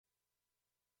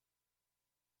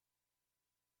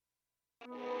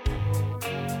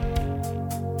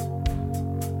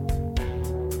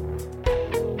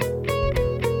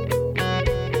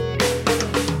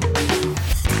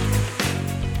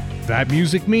That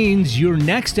music means your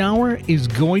next hour is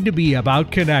going to be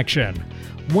about connection.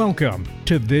 Welcome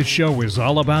to This Show is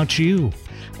All About You,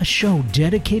 a show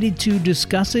dedicated to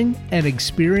discussing and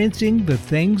experiencing the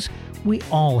things we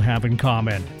all have in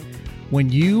common.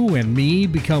 When you and me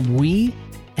become we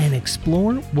and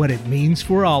explore what it means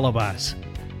for all of us.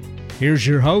 Here's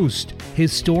your host,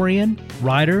 historian,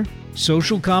 writer,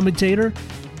 social commentator,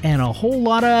 and a whole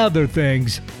lot of other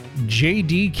things,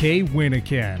 JDK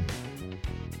Winnikin.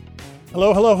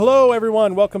 Hello,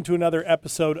 everyone. Welcome to another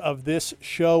episode of This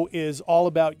Show is All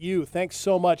About You. Thanks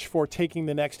so much for taking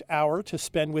the next hour to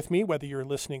spend with me, whether you're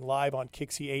listening live on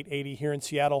Kixie 880 here in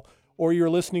Seattle or you're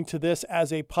listening to this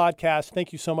as a podcast.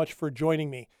 Thank you so much for joining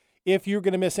me. If you're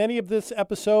going to miss any of this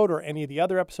episode or any of the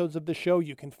other episodes of the show,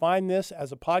 you can find this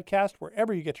as a podcast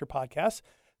wherever you get your podcasts.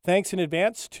 Thanks in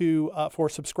advance for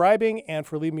subscribing and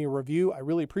for leaving me a review. I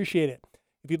really appreciate it.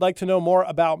 If you'd like to know more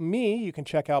about me, you can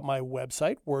check out my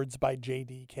website,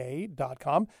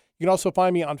 wordsbyjdk.com. You can also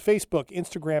find me on Facebook,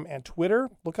 Instagram, and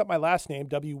Twitter. Look up my last name,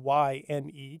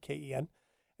 Wyneken, and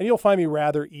you'll find me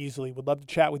rather easily. Would love to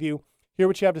chat with you, hear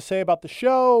what you have to say about the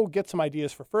show, get some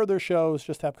ideas for further shows,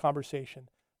 just have conversation,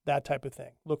 that type of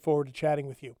thing. Look forward to chatting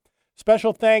with you.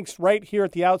 Special thanks right here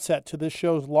at the outset to this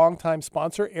show's longtime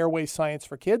sponsor, Airway Science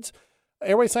for Kids.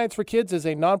 Airway Science for Kids is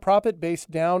a nonprofit based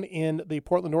down in the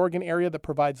Portland, Oregon area that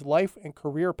provides life and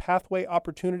career pathway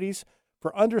opportunities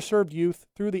for underserved youth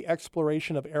through the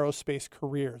exploration of aerospace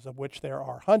careers, of which there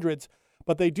are hundreds,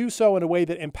 but they do so in a way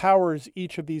that empowers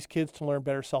each of these kids to learn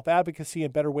better self-advocacy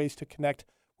and better ways to connect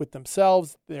with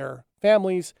themselves, their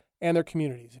families, and their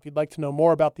communities. If you'd like to know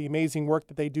more about the amazing work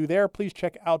that they do there, please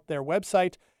check out their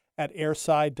website at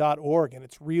airsci.org. And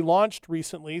it's relaunched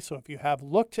recently, so if you have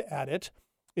looked at it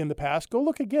in the past, go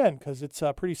look again because it's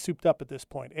pretty souped up at this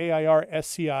point,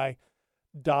 airsci.org.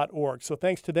 So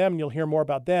thanks to them, and you'll hear more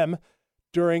about them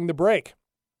during the break.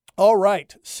 All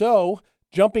right, so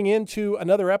jumping into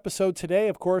another episode today,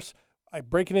 of course, I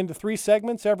break it into 3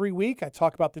 segments every week. I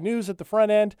talk about the news at the front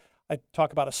end. I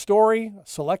talk about a story, a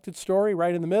selected story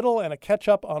right in the middle, and a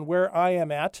catch-up on where I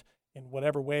am at in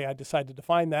whatever way I decide to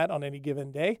define that on any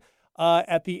given day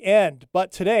at the end.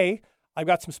 But today, I've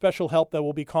got some special help that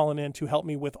will be calling in to help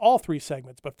me with all 3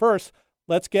 segments. But first,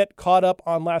 let's get caught up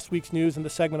on last week's news in the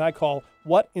segment I call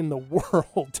What in the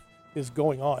World is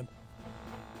Going On?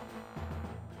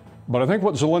 But I think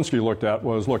what Zelensky looked at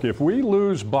was, look, if we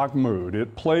lose Bakhmut,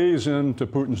 it plays into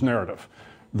Putin's narrative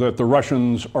that the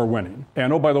Russians are winning.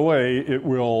 And oh, by the way, it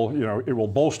will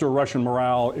bolster Russian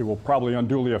morale. It will probably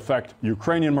unduly affect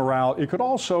Ukrainian morale. It could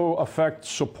also affect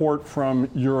support from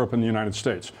Europe and the United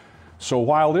States. So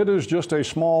while it is just a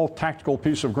small tactical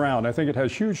piece of ground, I think it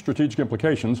has huge strategic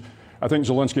implications. I think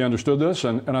Zelensky understood this,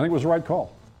 and I think it was the right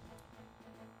call.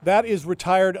 That is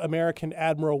retired American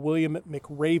Admiral William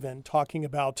McRaven talking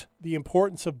about the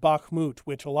importance of Bakhmut,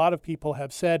 which a lot of people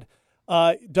have said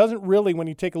doesn't really, when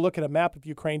you take a look at a map of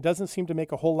Ukraine, doesn't seem to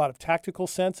make a whole lot of tactical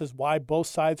sense as why both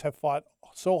sides have fought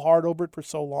so hard over it for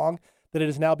so long that it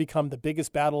has now become the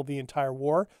biggest battle of the entire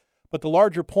war. But the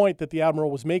larger point that the Admiral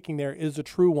was making there is a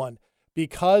true one.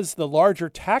 Because the larger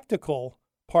tactical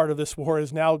part of this war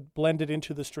is now blended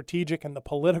into the strategic and the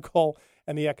political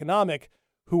and the economic,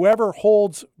 whoever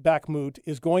holds Bakhmut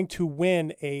is going to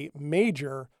win a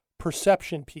major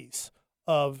perception piece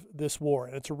of this war.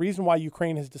 And it's a reason why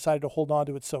Ukraine has decided to hold on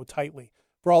to it so tightly,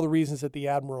 for all the reasons that the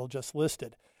Admiral just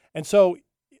listed. And so,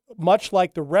 much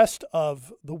like the rest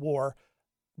of the war,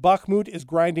 Bakhmut is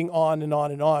grinding on and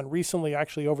on and on. Recently,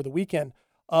 actually over the weekend,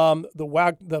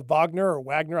 the Wagner,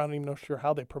 I don't even know sure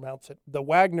how they pronounce it, the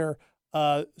Wagner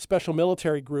special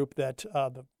military group that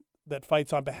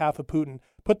fights on behalf of Putin,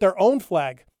 put their own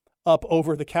flag up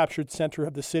over the captured center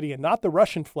of the city and not the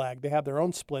Russian flag. They have their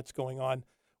own splits going on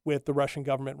with the Russian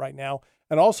government right now.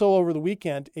 And also over the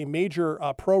weekend, a major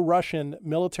pro-Russian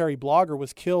military blogger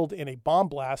was killed in a bomb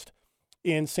blast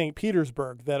in St.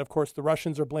 Petersburg that, of course, the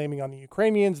Russians are blaming on the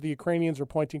Ukrainians. The Ukrainians are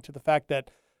pointing to the fact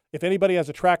that if anybody has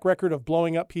a track record of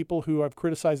blowing up people who have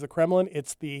criticized the Kremlin,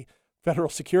 it's the Federal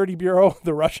Security Bureau,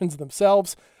 the Russians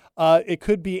themselves. It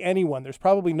could be anyone. There's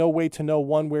probably no way to know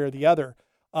one way or the other.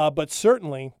 But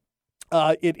certainly,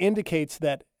 it indicates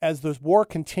that as the war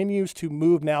continues to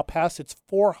move now past its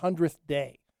 400th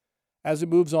day, as it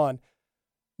moves on,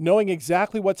 knowing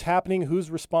exactly what's happening, who's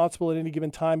responsible at any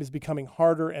given time is becoming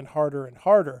harder and harder and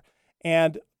harder.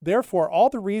 And therefore, all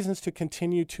the reasons to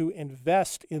continue to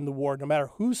invest in the war, no matter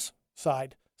whose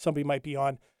side somebody might be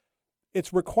on,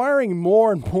 it's requiring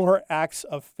more and more acts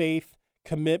of faith,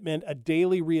 commitment, a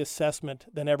daily reassessment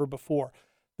than ever before.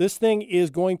 This thing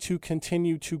is going to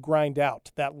continue to grind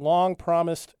out. That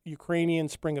long-promised Ukrainian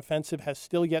spring offensive has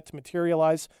still yet to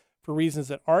materialize for reasons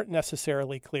that aren't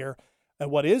necessarily clear. And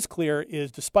what is clear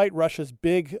is despite Russia's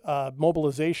big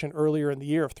mobilization earlier in the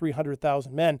year of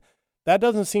 300,000 men, that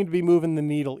doesn't seem to be moving the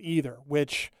needle either,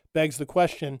 which begs the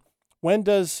question, when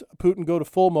does Putin go to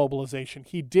full mobilization?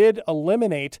 He did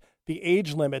eliminate the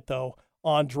age limit, though,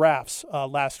 on drafts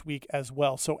last week as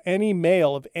well. So any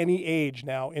male of any age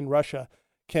now in Russia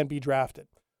can be drafted.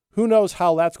 Who knows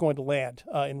how that's going to land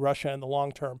in Russia in the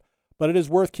long term, but it is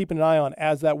worth keeping an eye on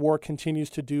as that war continues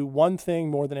to do one thing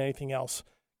more than anything else: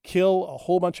 kill a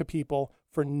whole bunch of people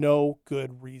for no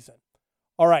good reason.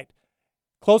 All right,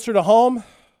 closer to home,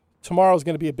 tomorrow's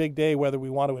going to be a big day whether we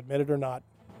want to admit it or not.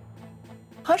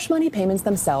 Hush money payments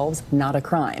themselves, not a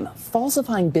crime.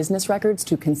 Falsifying business records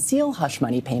to conceal hush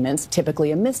money payments,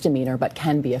 typically a misdemeanor, but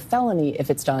can be a felony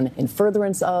if it's done in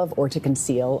furtherance of or to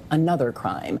conceal another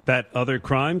crime. That other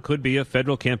crime could be a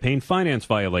federal campaign finance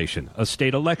violation, a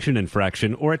state election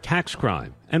infraction, or a tax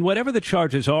crime. And whatever the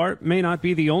charges are, may not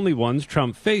be the only ones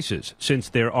Trump faces, since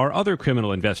there are other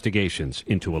criminal investigations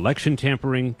into election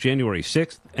tampering, January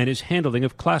 6th, and his handling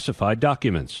of classified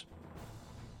documents.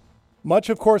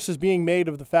 Much, of course, is being made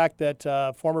of the fact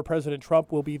that former President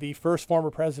Trump will be the first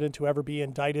former president to ever be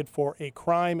indicted for a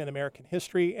crime in American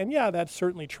history. And yeah, that's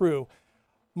certainly true.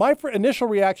 My initial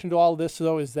reaction to all of this,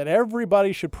 though, is that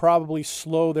everybody should probably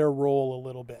slow their roll a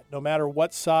little bit, no matter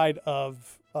what side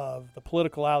of the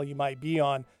political aisle you might be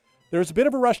on. There's a bit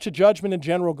of a rush to judgment in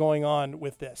general going on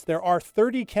with this. There are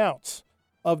 30 counts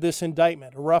of this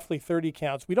indictment, or roughly 30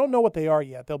 counts. We don't know what they are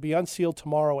yet. They'll be unsealed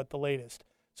tomorrow at the latest,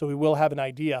 so we will have an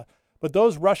idea. But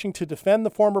those rushing to defend the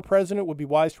former president would be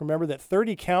wise to remember that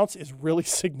 30 counts is really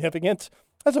significant.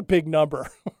 That's a big number,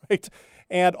 right?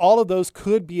 And all of those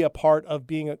could be a part of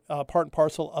being a part and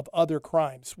parcel of other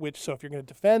crimes, so if you're going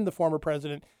to defend the former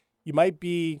president, you might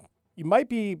be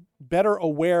better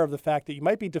aware of the fact that you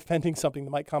might be defending something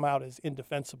that might come out as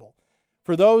indefensible.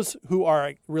 For those who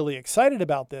are really excited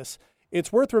about this,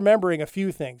 it's worth remembering a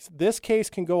few things. This case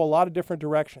can go a lot of different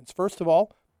directions. First of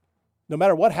all, no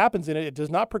matter what happens in it, it does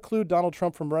not preclude Donald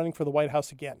Trump from running for the White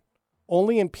House again.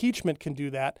 Only impeachment can do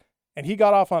that, and he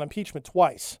got off on impeachment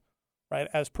twice, right,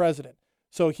 as president.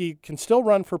 So he can still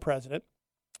run for president.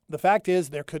 The fact is,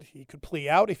 he could plea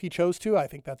out if he chose to. I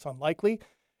think that's unlikely.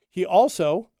 He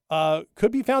also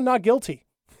could be found not guilty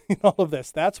in all of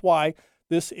this. That's why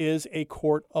this is a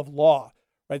court of law,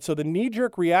 right? So the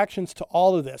knee-jerk reactions to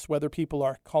all of this, whether people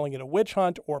are calling it a witch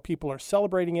hunt or people are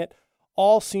celebrating it,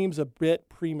 all seems a bit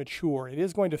premature. It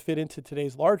is going to fit into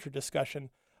today's larger discussion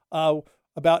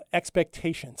about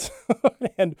expectations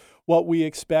and what we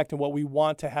expect and what we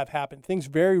want to have happen. Things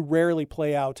very rarely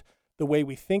play out the way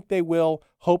we think they will,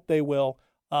 hope they will,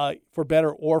 for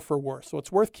better or for worse. So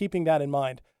it's worth keeping that in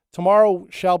mind. Tomorrow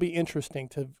shall be interesting,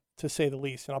 to say the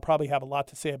least, and I'll probably have a lot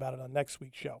to say about it on next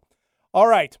week's show. All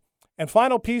right, and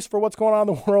final piece for what's going on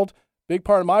in the world, big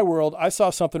part of my world, I saw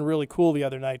something really cool the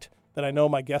other night that I know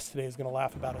my guest today is going to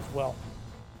laugh about as well.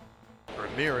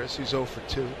 Ramirez, he's 0 for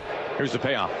 2. Here's the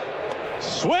payoff.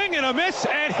 Swing and a miss,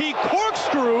 and he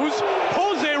corkscrews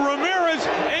Jose Ramirez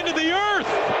into the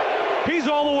earth. He's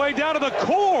all the way down to the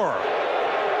core.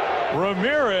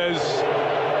 Ramirez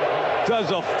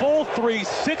does a full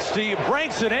 360,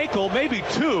 breaks an ankle, maybe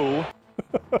two.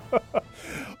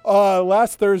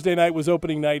 Last Thursday night was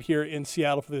opening night here in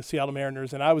Seattle for the Seattle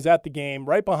Mariners, and I was at the game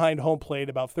right behind home plate,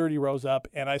 about 30 rows up,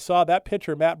 and I saw that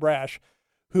pitcher, Matt Brash,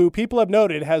 who people have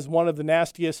noted has one of the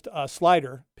nastiest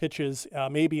slider pitches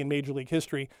maybe in Major League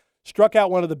history, struck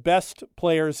out one of the best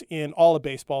players in all of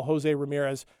baseball, Jose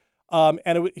Ramirez, and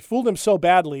it fooled him so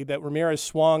badly that Ramirez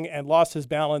swung and lost his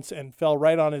balance and fell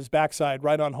right on his backside,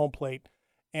 right on home plate,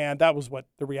 and that was what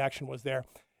the reaction was there.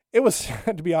 It was,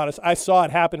 to be honest, I saw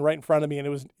it happen right in front of me, and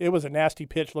it was a nasty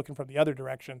pitch looking from the other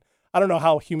direction. I don't know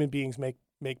how human beings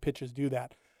make pitches do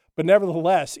that. But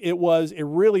nevertheless, it was a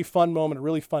really fun moment, a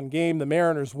really fun game. The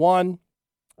Mariners won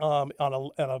on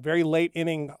a very late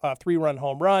inning 3-run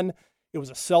home run. It was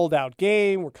a sold-out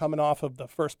game. We're coming off of the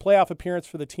first playoff appearance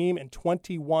for the team in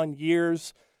 21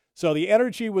 years. So the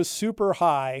energy was super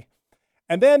high.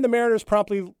 And then the Mariners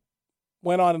promptly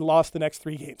went on and lost the next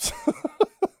 3 games.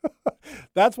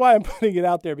 That's why I'm putting it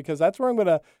out there, because that's where I'm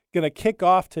gonna kick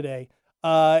off today.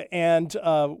 And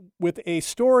with a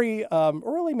story, or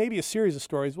really maybe a series of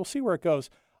stories, we'll see where it goes,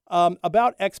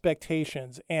 about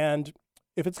expectations. And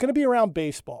if it's going to be around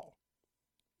baseball,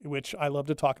 which I love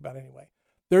to talk about anyway,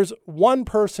 there's one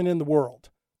person in the world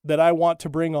that I want to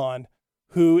bring on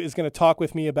who is going to talk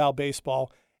with me about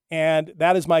baseball. and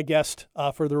that is my guest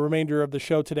for the remainder of the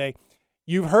show today.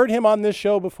 You've heard him on this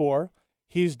show before.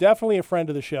 He's definitely a friend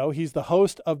of the show. He's the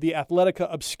host of the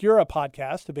Athletica Obscura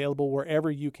podcast, available wherever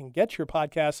you can get your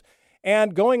podcasts.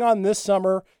 And going on this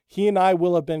summer, he and I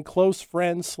will have been close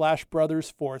friends /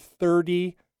 brothers for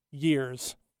 30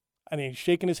 years. And he's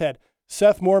shaking his head.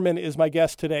 Seth Moorman is my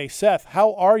guest today. Seth,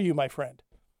 how are you, my friend?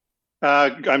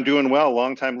 I'm doing well.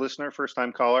 Long-time listener,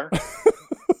 first-time caller.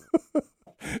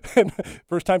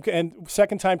 First time and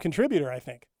second time contributor, I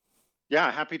think. Yeah,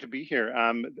 happy to be here.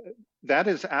 That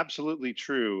is absolutely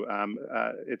true.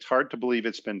 It's hard to believe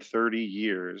it's been 30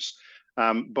 years.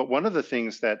 But one of the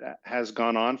things that has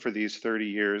gone on for these 30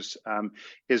 years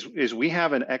is we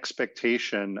have an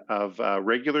expectation of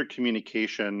regular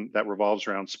communication that revolves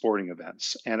around sporting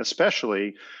events, and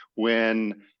especially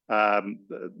when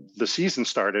the season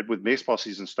started, with baseball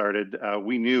season started,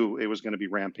 we knew it was going to be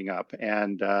ramping up,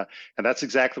 and that's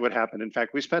exactly what happened. In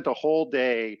fact, we spent a whole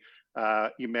day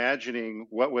imagining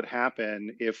what would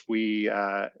happen if we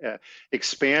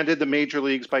expanded the major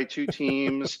leagues by 2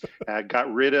 teams,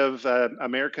 got rid of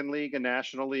American League and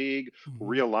National League,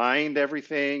 realigned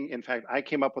everything. In fact, I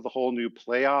came up with a whole new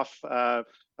playoff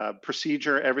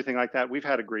procedure, everything like that. We've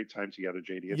had a great time together,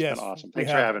 JD. It's been awesome.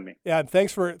 Thanks for having me. Yeah, and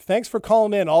thanks for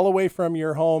calling in all the way from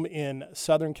your home in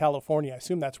Southern California. I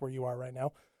assume that's where you are right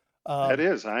now. It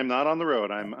is. I'm not on the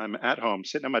road. I'm at home,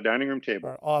 sitting at my dining room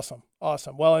table. Awesome.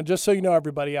 Well, and just so you know,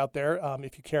 everybody out there,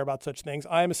 if you care about such things,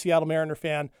 I am a Seattle Mariner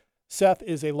fan. Seth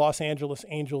is a Los Angeles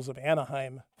Angels of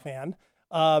Anaheim fan.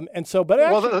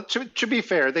 To be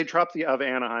fair, they dropped the of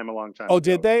Anaheim a long time ago. Oh,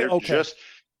 did they? They're okay.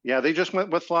 They just went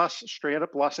with straight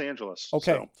up Los Angeles.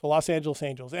 Okay, so Los Angeles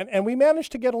Angels, and we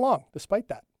managed to get along despite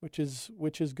that, which is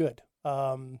good.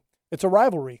 It's a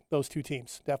rivalry, those 2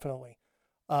 teams, definitely.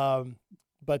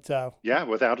 Yeah,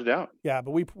 without a doubt. Yeah,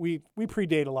 but we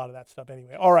predate a lot of that stuff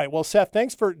anyway. All right, well, Seth,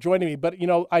 thanks for joining me. But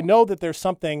I know that there's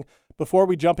something before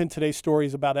we jump into today's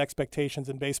stories about expectations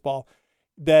in baseball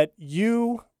that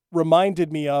you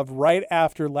reminded me of right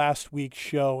after last week's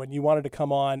show, and you wanted to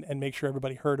come on and make sure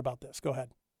everybody heard about this. Go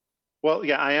ahead. Well,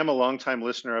 yeah, I am a longtime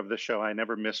listener of the show. I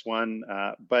never miss one.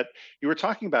 But you were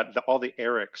talking about all the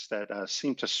Erics that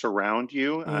seem to surround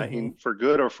you for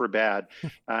good or for bad.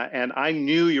 And I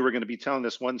knew you were going to be telling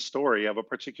this one story of a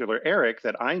particular Eric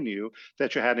that I knew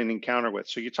that you had an encounter with.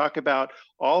 So you talk about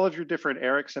all of your different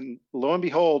Erics, and lo and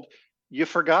behold, you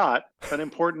forgot an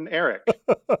important Eric.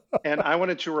 And I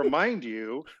wanted to remind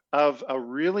you of a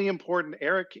really important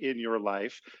Eric in your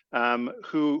life,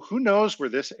 who knows where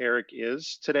this Eric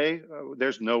is today.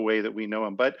 There's no way that we know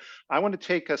him, but I want to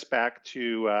take us back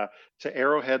to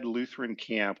Arrowhead Lutheran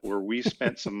Camp, where we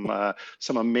spent some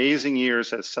amazing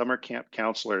years as summer camp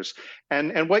counselors.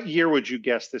 And what year would you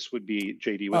guess this would be,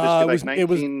 JD? Would this be like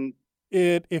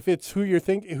if it's who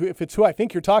I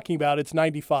think you're talking about, it's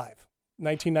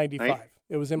 1995.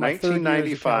 It was in my third year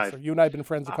as a counselor. You and I have been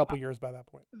friends a couple years by that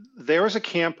point. There was a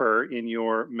camper in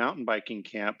your mountain biking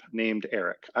camp named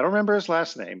Eric. I don't remember his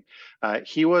last name.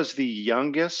 He was the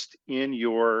youngest in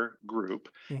your group,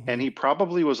 and he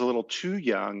probably was a little too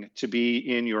young to be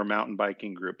in your mountain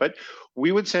biking group. But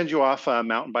we would send you off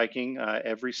mountain biking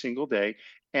every single day.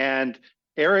 And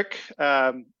Eric,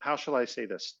 how shall I say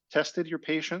this? Tested your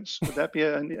patience? Would that be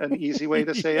an easy way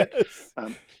to say it?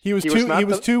 He was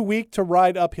too weak to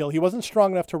ride uphill. He wasn't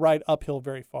strong enough to ride uphill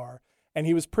very far, and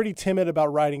he was pretty timid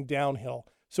about riding downhill.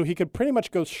 So he could pretty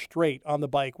much go straight on the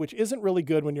bike, which isn't really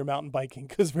good when you're mountain biking,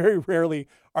 because very rarely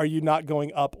are you not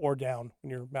going up or down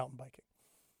when you're mountain biking.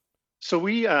 So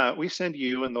we send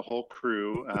you and the whole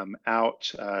crew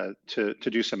out to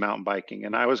do some mountain biking,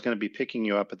 and I was going to be picking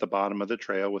you up at the bottom of the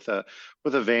trail with a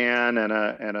van and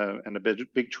a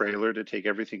big trailer to take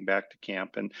everything back to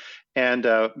camp. And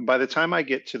by the time I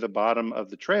get to the bottom of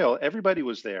the trail, everybody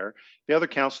was there, the other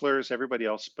counselors, everybody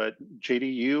else, but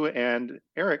JD, you and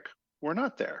Eric were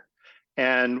not there.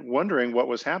 And wondering what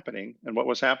was happening,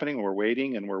 we're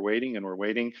waiting and we're waiting and we're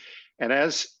waiting, and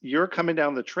as you're coming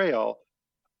down the trail,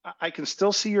 I can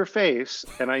still see your face,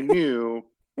 and I knew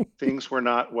things were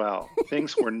not well.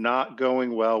 Things were not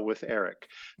going well with Eric.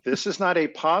 This is not a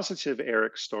positive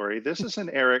Eric story. This is an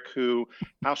Eric who,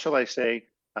 how shall I say,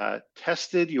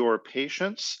 tested your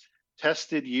patience,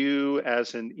 tested you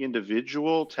as an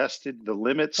individual, tested the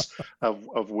limits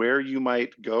of where you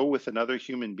might go with another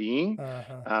human being.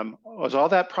 Was all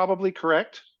that probably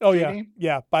correct? Oh, Jamie?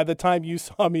 Yeah. By the time you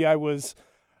saw me, I worked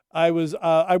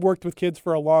with kids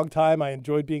for a long time. I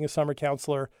enjoyed being a summer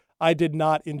counselor. I did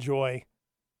not enjoy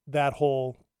that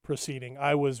whole proceeding.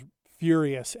 I was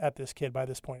furious at this kid by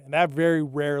this point, and that very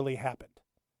rarely happened.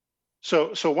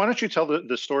 So why don't you tell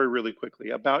the story really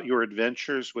quickly about your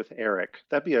adventures with Eric?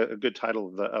 That'd be a good title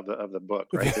of the book,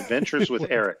 right? Adventures It with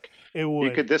would. Eric. It You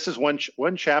would. could. This is one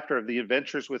chapter of the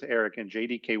Adventures with Eric and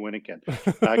JDK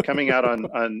Winnikin, coming out on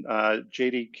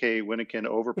JDK Winnikin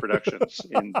Overproductions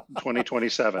in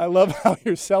 2027. I love how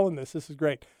you're selling this. This is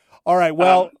great. All right.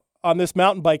 Well, on this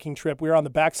mountain biking trip, we were on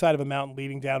the backside of a mountain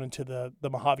leading down into the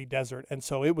Mojave Desert, and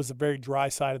so it was a very dry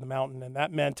side of the mountain, and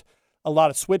that meant a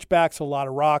lot of switchbacks, a lot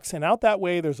of rocks, and out that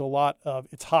way there's a lot of,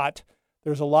 it's hot.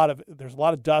 There's a lot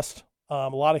of dust, a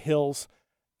lot of hills,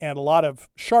 and a lot of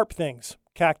sharp things,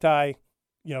 cacti,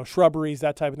 shrubberies,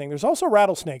 that type of thing. There's also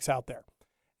rattlesnakes out there.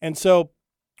 And so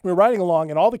we're riding along,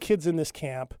 and all the kids in this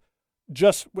camp,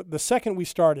 just the second we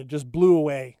started, just blew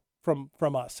away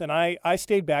from us. And I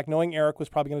stayed back, knowing Eric was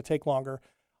probably going to take longer.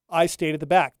 I stayed at the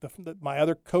back. My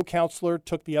other co-counselor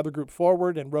took the other group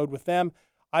forward and rode with them.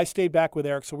 I stayed back with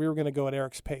Eric, so we were going to go at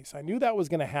Eric's pace. I knew that was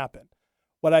going to happen.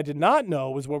 What I did not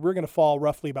know was what we were going to fall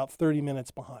roughly about 30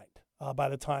 minutes behind by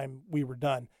the time we were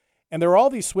done. And there were all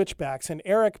these switchbacks, and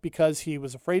Eric, because he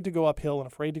was afraid to go uphill and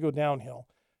afraid to go downhill,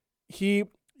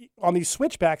 on these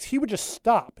switchbacks, he would just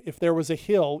stop if there was a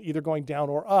hill either going down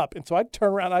or up. And so I'd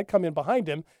turn around, I'd come in behind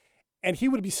him, and he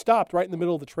would be stopped right in the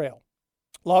middle of the trail.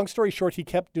 Long story short, he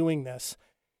kept doing this.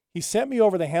 He sent me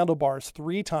over the handlebars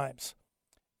 3 times.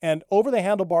 And over the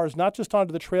handlebars, not just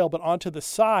onto the trail, but onto the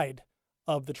side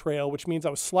of the trail, which means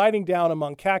I was sliding down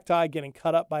among cacti, getting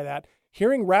cut up by that,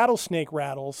 hearing rattlesnake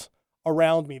rattles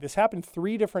around me. This happened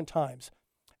 3 different times.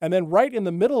 And then right in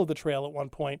the middle of the trail at one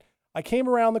point, I came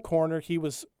around the corner. He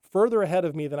was further ahead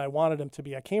of me than I wanted him to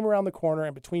be. I came around the corner,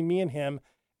 and between me and him,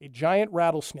 a giant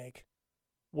rattlesnake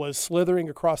was slithering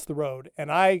across the road. And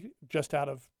I, just out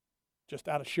of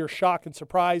sheer shock and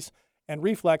surprise and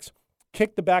reflex,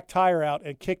 kicked the back tire out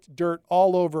and kicked dirt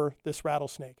all over this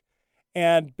rattlesnake.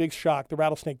 And big shock, the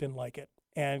rattlesnake didn't like it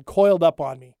and coiled up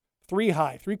on me, 3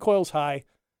 coils high,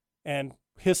 and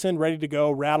hissing, ready to go,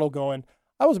 rattle going.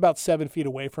 I was about 7 feet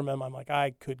away from him. I'm like,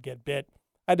 I could get bit.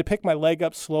 I had to pick my leg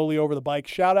up slowly over the bike,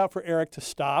 shout out for Eric to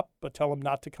stop, but tell him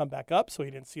not to come back up so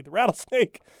he didn't see the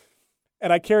rattlesnake.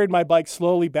 And I carried my bike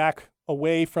slowly back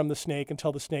away from the snake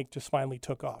until the snake just finally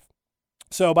took off.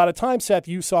 So by the time, Seth,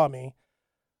 you saw me,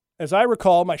 as I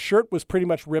recall, my shirt was pretty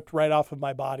much ripped right off of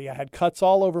my body. I had cuts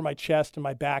all over my chest and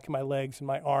my back and my legs and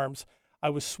my arms. I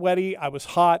was sweaty. I was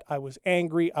hot. I was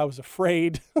angry. I was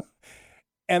afraid.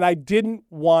 And I didn't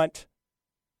want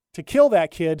to kill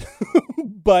that kid,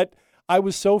 but I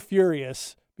was so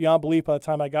furious beyond belief by the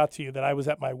time I got to you that I was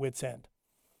at my wit's end.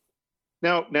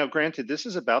 Now, granted, this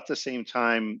is about the same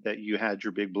time that you had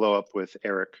your big blow up with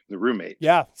Eric, the roommate.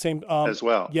 Yeah, same as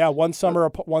well. Yeah, one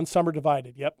summer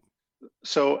divided. Yep.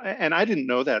 So, and I didn't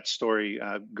know that story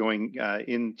going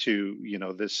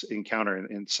into this encounter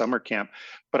in summer camp,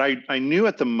 but I knew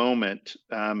at the moment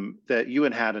that you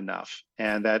had enough,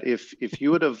 and that if you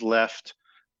would have left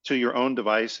to your own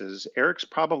devices, Eric's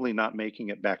probably not making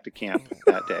it back to camp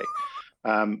that day.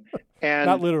 And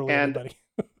not literally, everybody.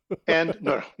 And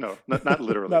no, not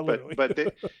literally, not literally.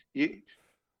 but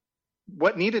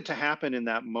what needed to happen in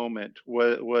that moment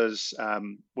was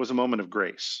a moment of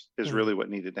grace. Is really what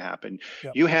needed to happen.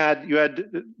 Yep. You had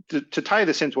to tie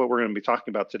this into what we're going to be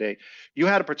talking about today. You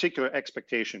had a particular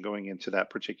expectation going into that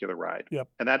particular ride, yep.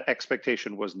 And that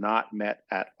expectation was not met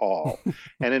at all.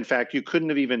 And in fact, you couldn't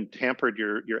have even tampered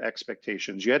your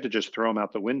expectations. You had to just throw them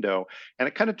out the window, and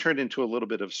it kind of turned into a little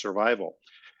bit of survival.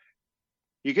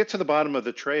 You get to the bottom of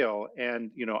the trail,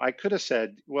 and I could have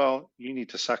said, well, you need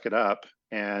to suck it up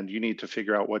and you need to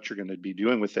figure out what you're going to be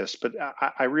doing with this. But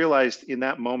I realized in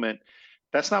that moment,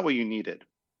 that's not what you needed.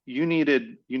 You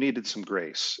needed some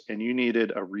grace, and you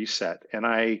needed a reset. And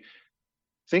I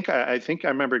think I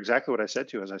remember exactly what I said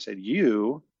to you. As I said,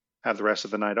 you have the rest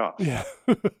of the night off. Yeah.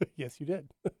 Yes, you did.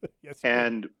 Yes.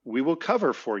 And we will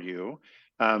cover for you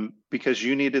because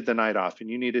you needed the night off, and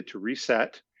you needed to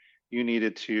reset. You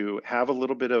needed to have a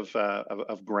little bit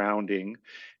of grounding,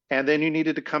 and then you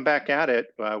needed to come back at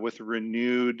it with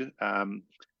renewed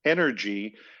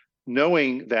energy,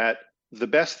 knowing that the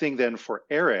best thing then for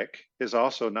Eric is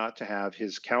also not to have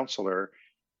his counselor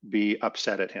be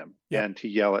upset at him and to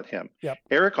yell at him. Yep.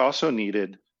 Eric also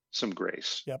needed some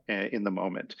grace in the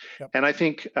moment. Yep. And I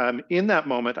think in that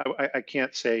moment, I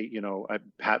can't say, I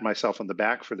pat myself on the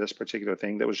back for this particular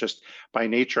thing. That was just by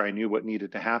nature, I knew what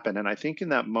needed to happen. And I think in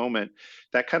that moment,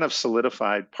 that kind of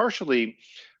solidified partially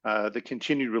the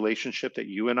continued relationship that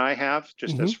you and I have,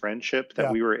 just as friendship,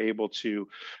 that we were able to,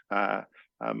 I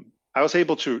was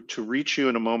able to reach you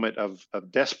in a moment of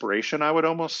desperation, I would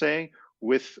almost say,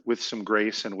 with some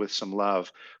grace and with some love,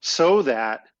 so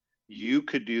that you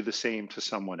could do the same to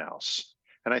someone else.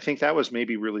 And I think that was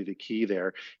maybe really the key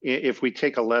there. If we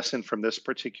take a lesson from this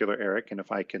particular Eric, and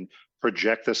if I can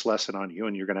project this lesson on you,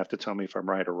 and you're going to have to tell me if I'm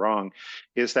right or wrong,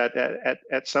 is that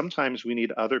at sometimes we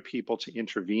need other people to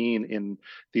intervene in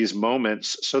these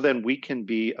moments so then we can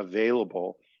be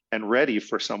available and ready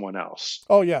for someone else.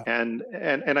 Oh yeah. And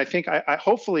I think I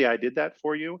hopefully I did that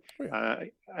for you. Oh,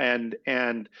 yeah.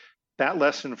 And that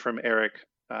lesson from Eric,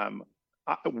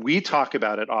 we talk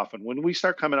about it often when we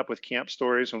start coming up with camp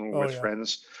stories when we're with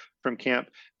friends from camp.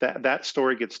 That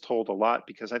story gets told a lot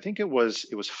because I think it was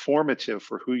formative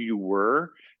for who you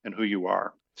were and who you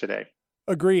are today.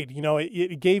 Agreed. You know,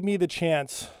 it gave me the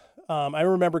chance. I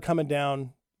remember coming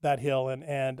down that hill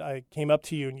and I came up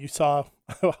to you and you saw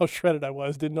how shredded I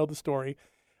was, didn't know the story.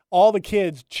 All the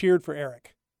kids cheered for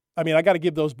Eric. I mean, I got to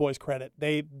give those boys credit.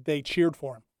 They cheered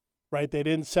for him, right? They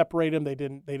didn't separate him. They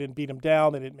didn't beat him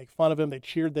down. They didn't make fun of him. They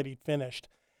cheered that he'd finished.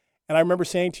 And I remember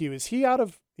saying to you, is he out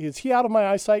of my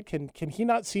eyesight? Can he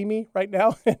not see me right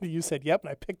now? And you said, yep.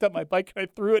 And I picked up my bike and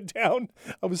I threw it down.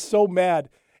 I was so mad.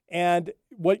 And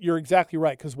you're exactly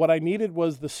right. Because what I needed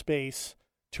was the space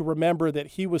to remember that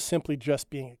he was simply just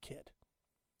being a kid.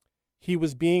 He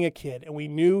was being a kid, and we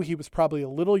knew he was probably a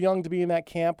little young to be in that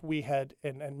camp. We had,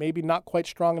 and maybe not quite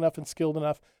strong enough and skilled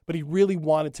enough, but he really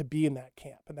wanted to be in that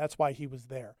camp, and that's why he was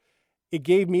there. It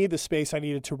gave me the space I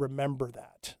needed to remember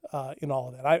that in all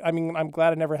of that. I mean, I'm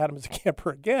glad I never had him as a camper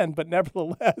again, but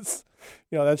nevertheless,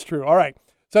 that's true. All right,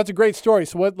 so that's a great story.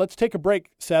 So let's take a break,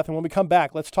 Seth, and when we come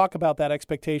back, let's talk about that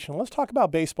expectation. Let's talk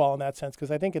about baseball in that sense,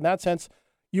 because I think in that sense,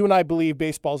 you and I believe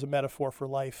baseball is a metaphor for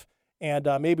life, and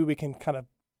maybe we can kind of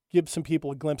give some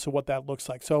people a glimpse of what that looks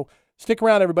like. So stick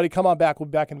around, everybody. Come on back. We'll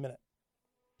be back in a minute.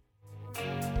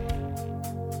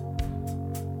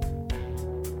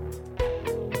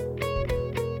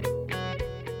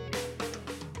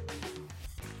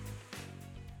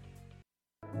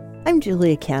 I'm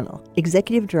Julia Cannell,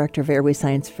 Executive Director of Airway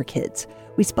Science for Kids.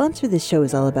 We sponsor this show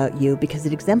Is All About You because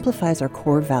it exemplifies our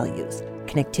core values: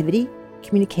 connectivity,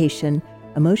 communication,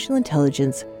 emotional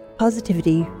intelligence,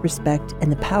 positivity, respect,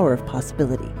 and the power of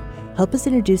possibility. Help us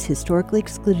introduce historically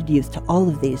excluded youth to all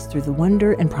of these through the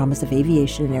wonder and promise of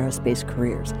aviation and aerospace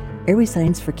careers. Airway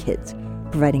Science for Kids,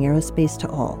 providing aerospace to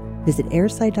all. Visit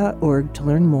airsci.org to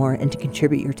learn more and to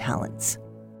contribute your talents.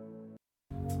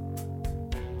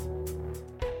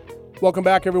 Welcome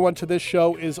back, everyone, to This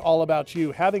Show Is All About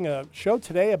You. Having a show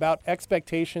today about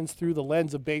expectations through the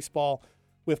lens of baseball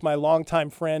with my longtime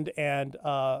friend and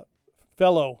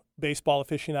fellow baseball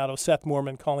aficionado, Seth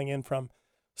Moorman, calling in from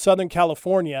Southern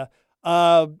California.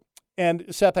 And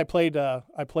Seth, I played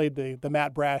the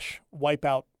Matt Brash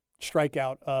wipeout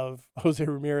strikeout of Jose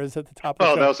Ramirez at the top of the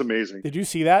show. Oh, that was amazing. Did you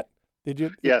see that? Did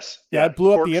you? Yes. Yeah, it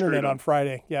blew up the internet on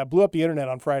Friday. Yeah, it blew up the internet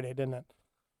on Friday, didn't it?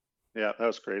 Yeah, that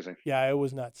was crazy. Yeah, it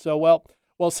was nuts. So, well,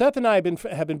 Seth and I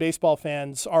have been baseball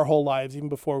fans our whole lives, even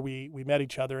before we met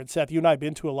each other. And Seth, you and I have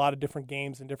been to a lot of different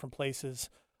games in different places.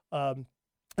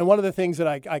 And one of the things that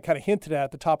I kind of hinted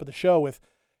at the top of the show with,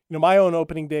 my own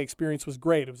opening day experience was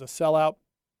great. It was a sellout.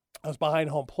 I was behind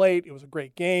home plate. It was a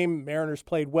great game. Mariners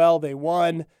played well. They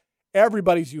won.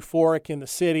 Everybody's euphoric in the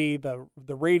city. The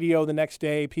radio the next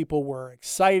day, people were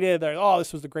excited. They're,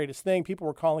 this was the greatest thing. People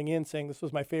were calling in saying this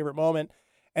was my favorite moment.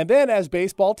 And then, as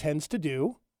baseball tends to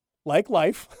do, like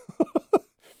life,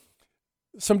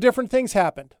 some different things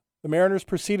happened. The Mariners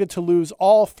proceeded to lose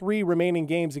all 3 remaining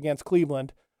games against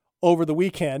Cleveland over the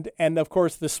weekend. And, of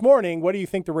course, this morning, what do you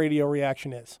think the radio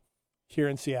reaction is here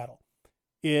in Seattle?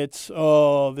 It's,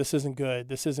 this isn't good.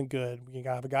 This isn't good. You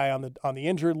have a guy on the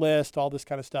injured list, all this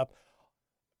kind of stuff.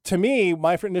 To me,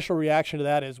 my initial reaction to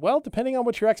that is, well, depending on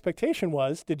what your expectation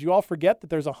was, did you all forget that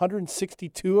there's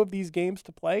 162 of these games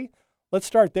to play? Let's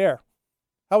start there.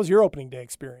 How was your opening day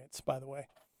experience, by the way?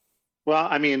 Well,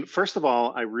 I mean, first of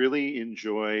all, I really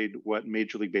enjoyed what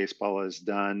Major League Baseball has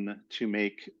done to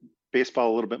make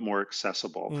baseball a little bit more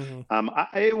accessible.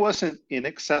 Mm-hmm. It wasn't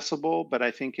inaccessible, but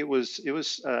I think it was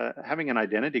having an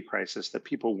identity crisis that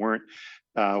people weren't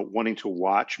wanting to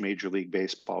watch Major League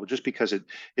Baseball just because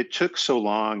it took so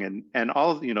long, and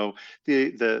all the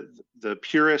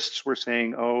purists were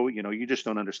saying, you just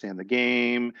don't understand the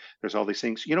game. There's all these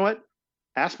things. You know what?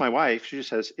 Ask my wife. She just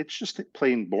says it's just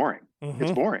plain boring. Mm-hmm.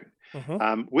 It's boring.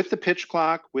 Mm-hmm. With the pitch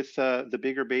clock, with the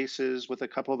bigger bases, with a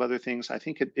couple of other things, I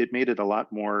think it made it a lot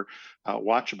more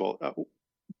watchable.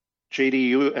 JD,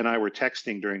 you and I were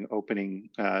texting during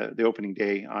the opening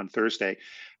day on Thursday,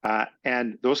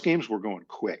 and those games were going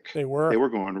quick. They were. They were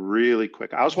going really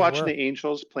quick. I was watching were. the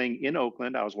Angels playing in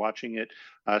Oakland. I was watching it,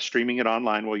 streaming it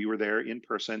online while you were there in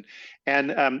person.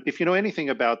 And if you know anything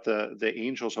about the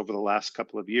Angels over the last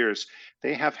couple of years,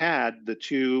 they have had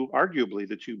arguably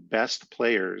the two best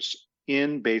players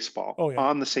in baseball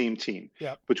on the same team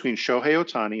between Shohei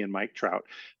Ohtani and Mike Trout.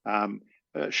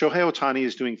 Shohei Ohtani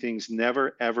is doing things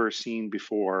never, ever seen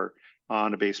before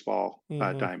on a baseball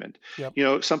diamond. Yep. You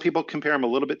know, some people compare him a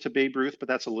little bit to Babe Ruth, but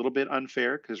that's a little bit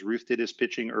unfair because Ruth did his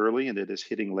pitching early and did his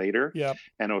hitting later. Yep.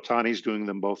 And Ohtani's doing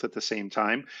them both at the same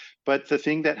time. But the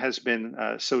thing that has been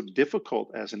so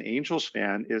difficult as an Angels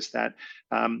fan is that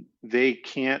they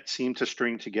can't seem to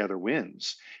string together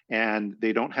wins. And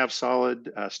they don't have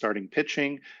solid starting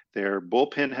pitching. Their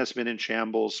bullpen has been in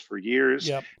shambles for years.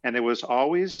 Yep. And it was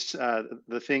always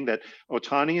the thing that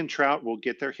Ohtani and Trout will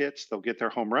get their hits, they'll get their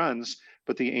home runs,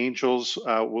 but the Angels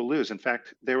will lose. In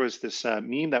fact, there was this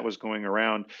meme that was going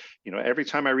around. You know, every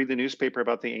time I read the newspaper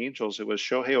about the Angels, it was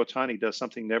Shohei Ohtani does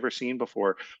something never seen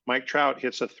before. Mike Trout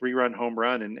hits a 3-run home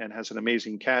run and has an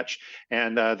amazing catch,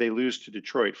 and they lose to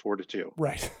Detroit 4-2.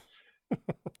 Right.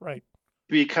 Right.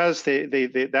 Because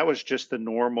that was just the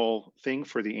normal thing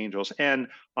for the Angels. And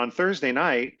on Thursday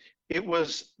night, it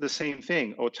was the same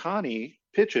thing. Ohtani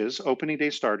pitches, opening day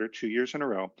starter, 2 years in a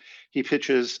row. He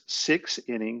pitches 6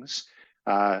 innings,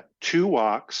 2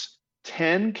 walks,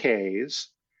 10 Ks,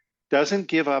 doesn't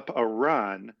give up a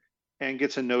run, and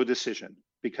gets a no decision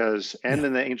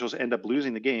then the Angels end up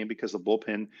losing the game because the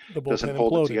bullpen doesn't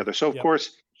hold it together. So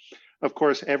of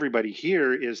course, everybody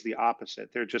here is the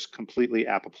opposite. They're just completely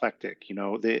apoplectic. You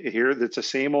know, here it's the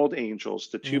same old Angels,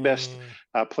 the two best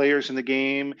players in the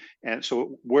game. And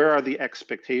so where are the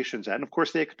expectations at? And of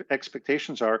course, the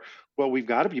expectations are, well, we've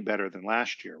got to be better than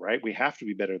last year, right? We have to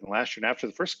be better than last year. And after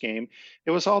the first game,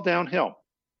 it was all downhill.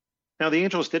 Now, the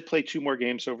Angels did play 2 more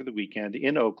games over the weekend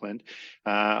in Oakland.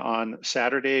 On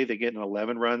Saturday, they get an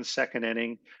 11-run second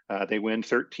inning. They win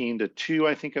 13-2,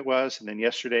 I think it was. And then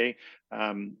yesterday,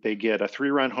 they get a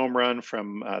 3-run home run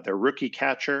from their rookie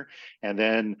catcher. And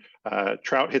then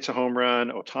Trout hits a home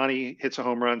run. Ohtani hits a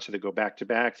home run. So they go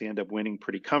back-to-back. They end up winning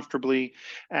pretty comfortably.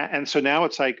 And so now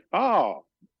it's like, now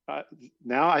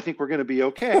I think we're going to be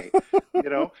okay. You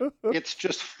know, it's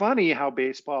just funny how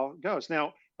baseball goes.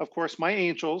 Now, of course, my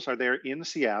Angels are there in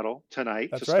Seattle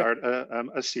tonight to start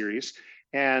a series,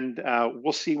 and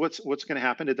we'll see what's going to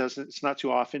happen. It's not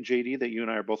too often, JD, that you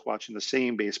and I are both watching the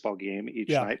same baseball game each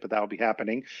night, but that'll be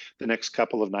happening the next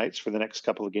couple of nights for the next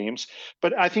couple of games.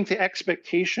 But I think the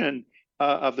expectation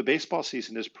of the baseball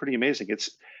season is pretty amazing.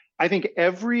 I think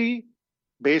every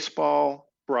baseball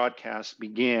broadcast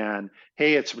began,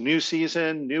 hey, it's a new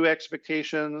season, new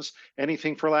expectations.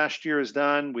 Anything for last year is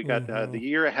done. We got the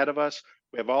year ahead of us.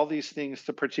 We have all these things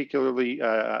to particularly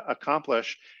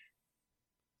accomplish.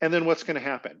 And then what's going to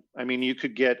happen? I mean, you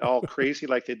could get all crazy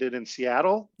like they did in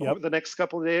Seattle over the next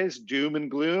couple of days, doom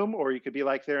and gloom, or you could be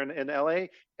like there in LA,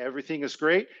 everything is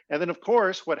great. And then, of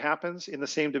course, what happens in the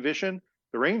same division,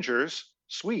 the Rangers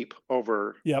sweep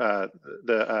over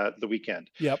the weekend.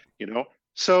 You know,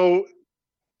 so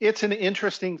it's an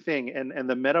interesting thing. And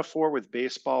the metaphor with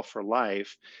baseball for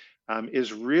life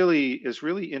is really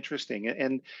interesting.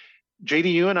 And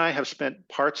JD, you and I have spent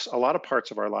a lot of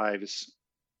parts of our lives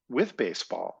with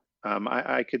baseball.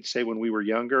 I could say when we were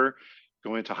younger,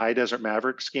 going to High Desert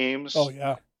Mavericks games. Oh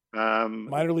yeah.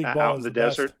 Minor league ball out in the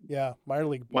desert. Best. Yeah, minor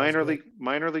league.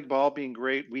 Minor league ball being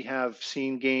great. We have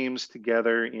seen games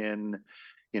together in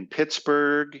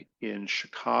Pittsburgh, in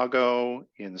Chicago,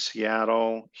 in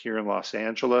Seattle, here in Los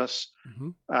Angeles,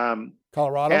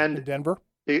 Colorado, and Denver.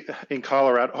 In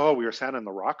Colorado, oh, we were sat in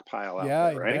the rock pile out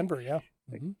there, right? In Denver, yeah.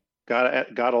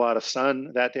 Got a lot of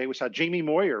sun that day. We saw Jamie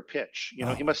Moyer pitch. You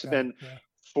know, he must have been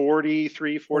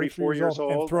 43, 44 years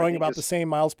old. And throwing about the same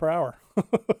miles per hour.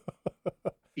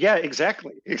 Yeah,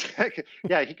 exactly.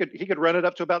 Yeah, he could run it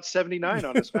up to about 79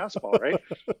 on his fastball, right?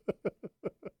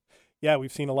 Yeah,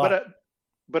 we've seen a lot.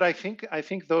 But I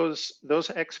think those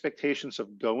expectations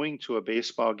of going to a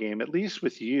baseball game, at least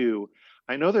with you,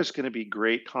 I know there's going to be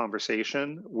great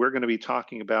conversation. We're going to be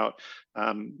talking about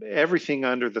everything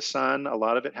under the sun, a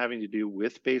lot of it having to do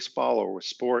with baseball or with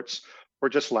sports or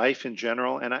just life in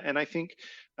general. And I think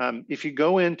if you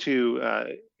go into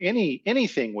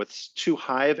anything with too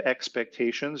high of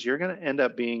expectations, you're going to end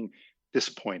up being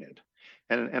disappointed.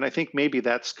 And I think maybe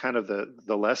that's kind of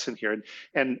the lesson here.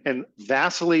 And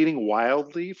vacillating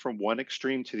wildly from one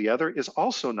extreme to the other is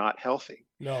also not healthy.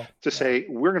 No. Say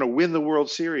we're going to win the World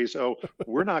Series. Oh,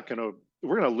 we're going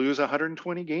to lose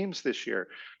 120 games this year.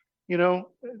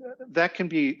 that can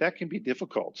be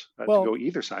difficult to go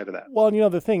either side of that. Well,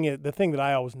 the thing that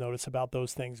I always notice about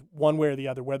those things, one way or the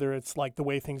other, whether it's like the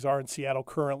way things are in Seattle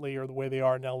currently or the way they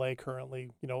are in LA currently,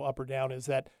 up or down, is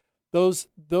that those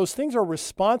things are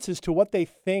responses to what they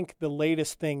think the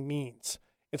latest thing means.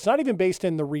 It's not even based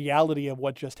in the reality of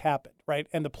what just happened, right?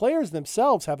 And the players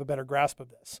themselves have a better grasp of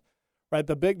this, right?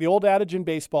 The old adage in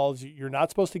baseball is you're not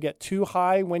supposed to get too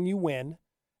high when you win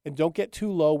and don't get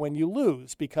too low when you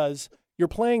lose, because you're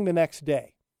playing the next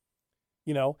day,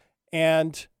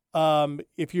 and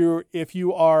if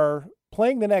you are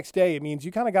playing the next day, it means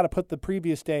you kind of got to put the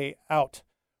previous day out,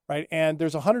 right? And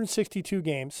there's 162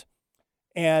 games,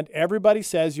 and everybody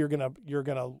says you're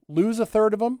gonna lose a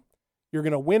third of them, you're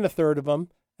gonna win a third of them,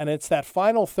 and it's that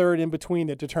final third in between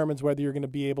that determines whether you're going to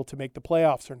be able to make the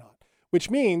playoffs or not. Which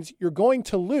means you're going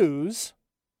to lose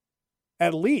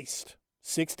at least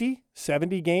 60,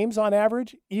 70 games on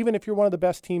average, even if you're one of the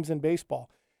best teams in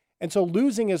baseball. And so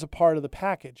losing is a part of the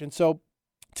package. And so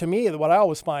to me, what I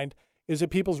always find is that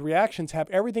people's reactions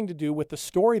have everything to do with the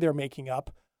story they're making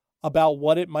up about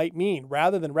what it might mean,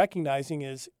 rather than recognizing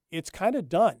it's kind of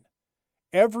done.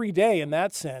 Every day in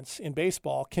that sense in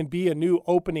baseball can be a new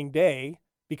opening day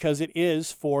because it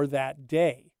is for that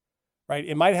day, right?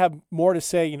 It might have more to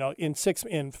say,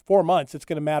 in 4 months, it's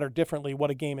going to matter differently what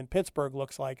a game in Pittsburgh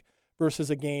looks like versus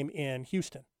a game in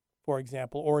Houston, for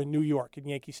example, or in New York in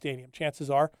Yankee Stadium. Chances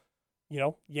are,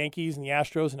 Yankees and the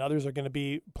Astros and others are going to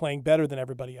be playing better than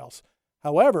everybody else.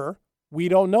 However, we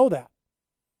don't know that,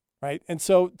 right? And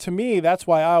so to me, that's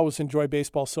why I always enjoy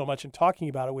baseball so much and talking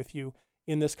about it with you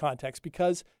in this context,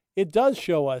 because it does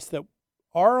show us that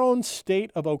our own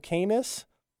state of okayness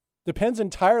depends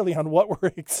entirely on what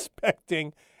we're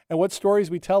expecting and what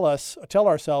stories we tell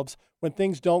ourselves when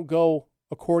things don't go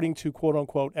according to quote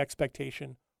unquote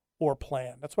expectation or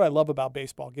plan. That's what I love about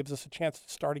baseball. It gives us a chance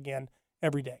to start again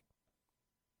every day.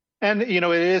 And, it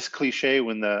is cliche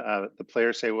when the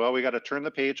players say, well, we got to turn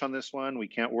the page on this one. We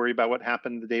can't worry about what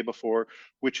happened the day before,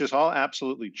 which is all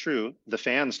absolutely true. The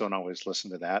fans don't always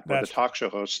listen to that, or the talk show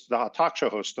hosts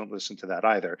don't listen to that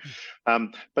either.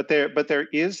 But there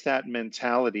is that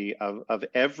mentality of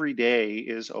every day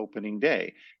is opening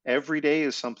day. Every day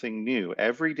is something new.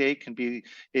 Every day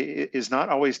is not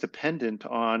always dependent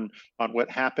on what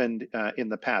happened in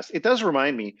the past. It does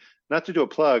remind me, not to do a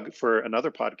plug for another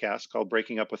podcast called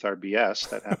Breaking Up with Our BS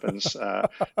that happens,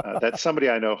 that somebody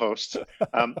I know hosts.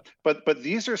 But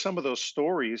these are some of those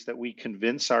stories that we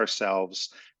convince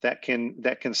ourselves that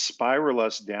can spiral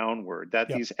us downward, that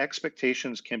these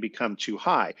expectations can become too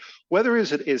high. Whether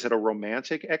is it a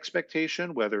romantic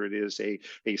expectation, whether it is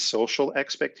a social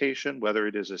expectation, whether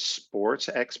it is a sports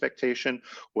expectation,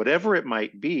 whatever it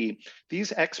might be,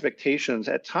 these expectations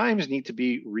at times need to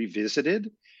be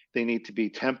revisited. They need to be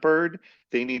tempered.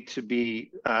 They need to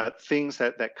be things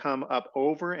that come up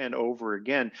over and over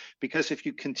again. Because if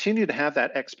you continue to have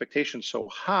that expectation so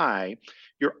high,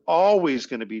 you're always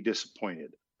going to be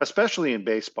disappointed, especially in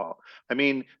baseball. I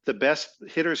mean, the best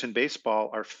hitters in baseball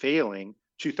are failing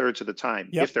 2/3 of the time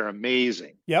if they're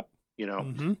amazing. Yep.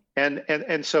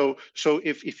 And so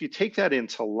if you take that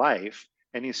into life,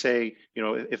 and you say,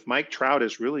 if Mike Trout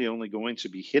is really only going to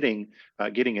be getting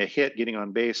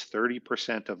on base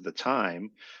 30% of the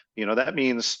time, that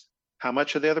means how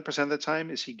much of the other percent of the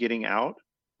time is he getting out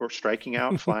or striking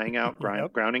out, flying out,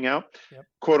 grounding out,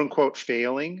 quote unquote,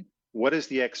 failing? What is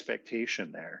the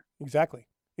expectation there? Exactly.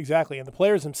 And the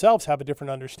players themselves have a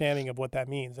different understanding of what that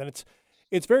means. And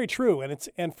it's very true.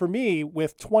 And for me,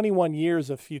 with 21 years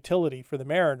of futility for the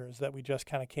Mariners that we just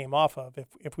kind of came off of,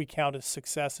 if we count as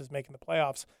success as making the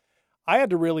playoffs, I had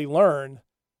to really learn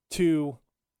to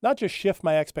not just shift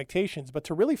my expectations, but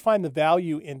to really find the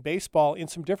value in baseball in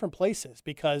some different places,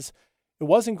 because it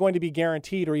wasn't going to be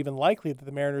guaranteed or even likely that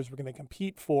the Mariners were going to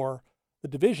compete for the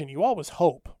division. You always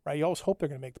hope, right? You always hope they're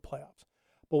going to make the playoffs.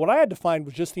 But what I had to find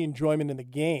was just the enjoyment in the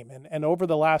game. And over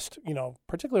the last,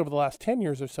 particularly over the last 10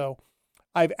 years or so,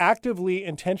 I've actively,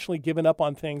 intentionally given up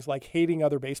on things like hating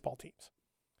other baseball teams,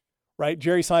 right?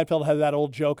 Jerry Seinfeld had that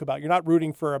old joke about you're not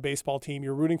rooting for a baseball team,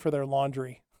 you're rooting for their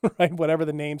laundry, right? Whatever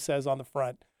the name says on the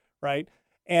front, right?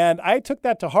 And I took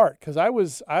that to heart because I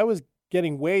was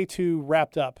getting way too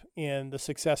wrapped up in the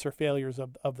success or failures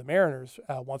of the Mariners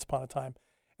once upon a time.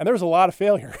 And there was a lot of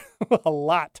failure, a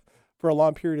lot for a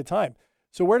long period of time.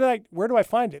 So where do I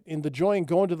find it? In the joy in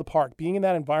going to the park, being in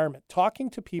that environment, talking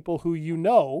to people who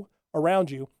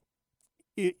around you,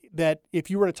 that if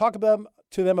you were to talk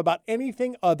to them about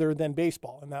anything other than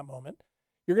baseball in that moment,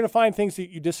 you're going to find things that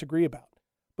you disagree about.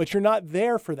 But you're not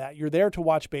there for that. You're there to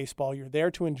watch baseball. You're there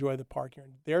to enjoy the park. You're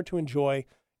there to enjoy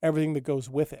everything that goes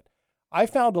with it. I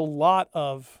found a lot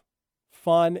of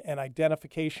fun and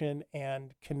identification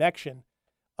and connection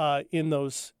in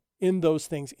those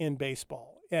things in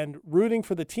baseball. And rooting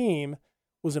for the team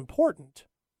was important.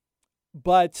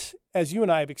 But as you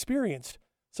and I have experienced,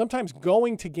 sometimes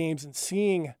going to games and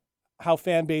seeing how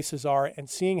fan bases are and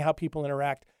seeing how people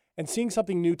interact and seeing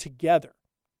something new together,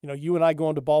 you and I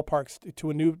going to ballparks, to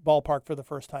a new ballpark for the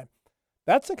first time,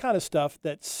 that's the kind of stuff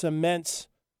that cements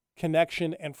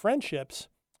connection and friendships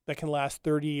that can last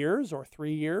 30 years or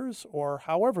 3 years or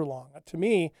however long. To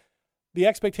me, the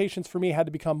expectations for me had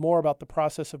to become more about the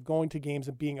process of going to games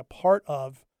and being a part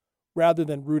of rather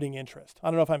than rooting interest. I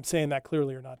don't know if I'm saying that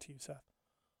clearly or not to you, Seth.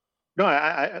 No,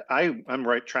 I'm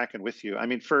right tracking with you. I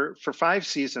mean, for 5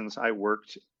 seasons, I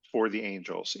worked for the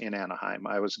Angels in Anaheim.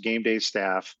 I was game day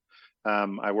staff.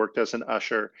 I worked as an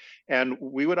usher, and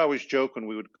we would always joke when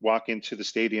we would walk into the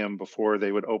stadium before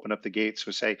they would open up the gates,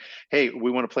 would say, "Hey, we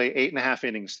want to play 8.5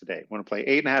 innings today. We want to play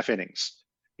 8.5 innings."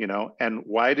 And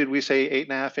why did we say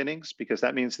 8.5 innings? Because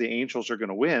that means the Angels are going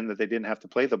to win, that they didn't have to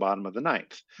play the bottom of the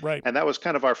ninth. Right. And that was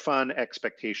kind of our fun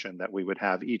expectation that we would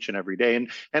have each and every day. And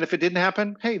if it didn't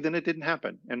happen, hey, then it didn't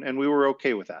happen. And we were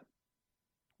okay with that.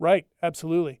 Right.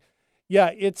 Absolutely. Yeah.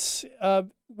 It's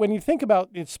when you think about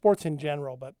sports in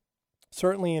general, but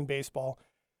certainly in baseball,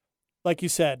 like you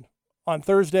said, on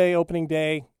Thursday, opening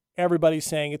day, everybody's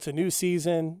saying it's a new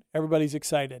season. Everybody's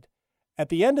excited. At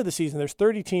the end of the season, there's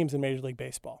 30 teams in Major League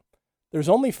Baseball. There's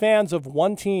only fans of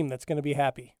one team that's going to be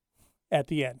happy at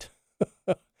the end.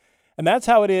 And that's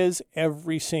how it is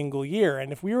every single year.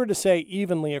 And if we were to say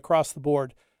evenly across the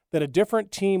board that a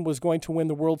different team was going to win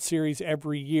the World Series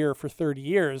every year for 30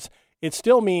 years, it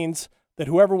still means that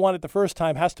whoever won it the first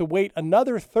time has to wait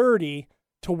another 30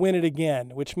 to win it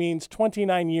again, which means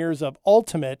 29 years of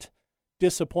ultimate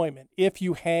disappointment if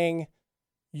you hang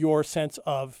your sense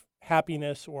of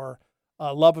happiness or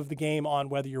love of the game on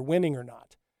whether you're winning or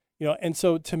not. And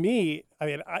so to me, I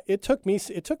mean, it took me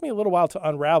a little while to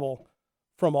unravel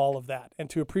from all of that and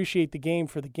to appreciate the game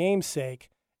for the game's sake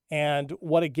and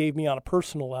what it gave me on a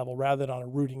personal level rather than on a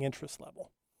rooting interest level.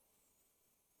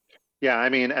 Yeah, I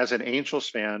mean, as an Angels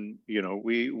fan,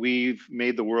 we've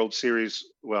made the World Series,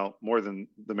 well, more than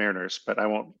the Mariners, but I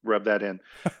won't rub that in.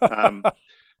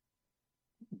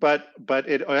 But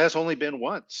it has only been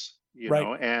once.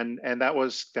 Right. And that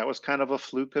was kind of a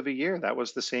fluke of a year. That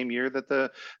was the same year that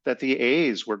the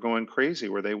A's were going crazy,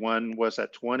 where they won, was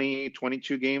that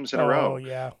 22 games in a row. Oh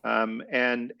yeah.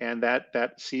 And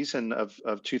that season of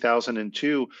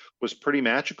 2002 was pretty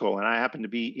magical. And I happened to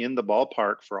be in the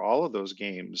ballpark for all of those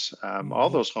games, all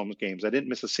those home games. I didn't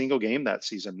miss a single game that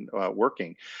season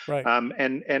working. Right.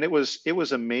 And it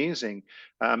was amazing.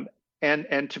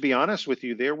 And to be honest with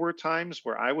you, there were times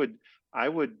where I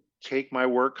would take my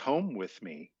work home with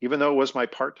me, even though it was my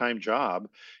part-time job.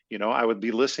 I would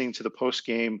be listening to the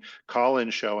post-game call-in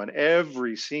show, and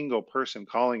every single person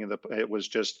calling it was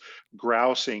just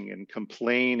grousing and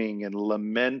complaining and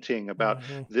lamenting about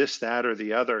this, that, or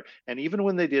the other. And even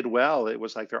when they did well, it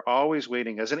was like they're always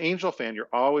waiting. As an Angel fan, you're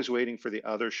always waiting for the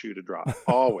other shoe to drop.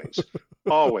 Always,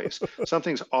 always.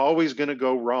 Something's always going to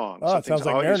go wrong. Oh, it sounds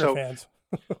like Mariner fans.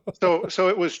 So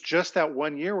it was just that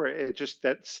one year where it just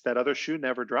that other shoe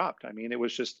never dropped. I mean, it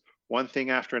was just one thing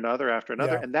after another,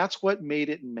 Yeah. and that's what made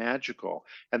it magical.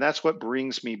 And that's what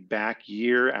brings me back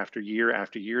year after year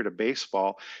after year to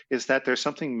baseball, is that there's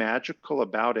something magical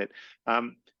about it.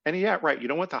 And yeah, right. You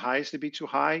don't want the highs to be too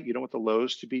high. You don't want the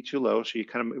lows to be too low. So you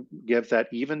kind of give that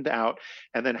evened out.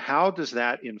 And then how does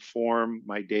that inform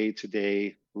my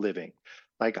day-to-day living?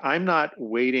 Like, I'm not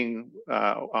waiting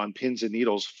on pins and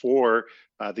needles for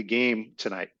the game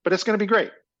tonight, but it's going to be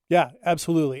great. Yeah,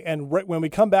 absolutely. And when we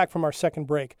come back from our second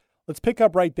break, let's pick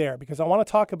up right there, because I want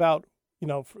to talk about,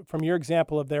 from your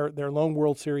example of their lone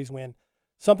World Series win,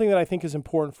 something that I think is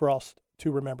important for us to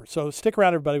remember. So stick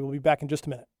around, everybody. We'll be back in just a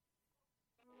minute.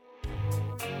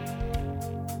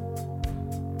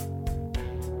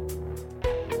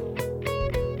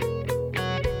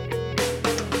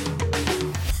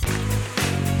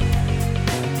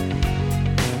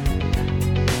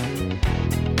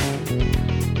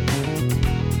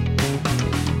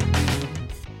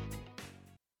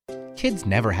 Kids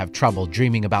never have trouble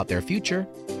dreaming about their future.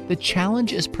 The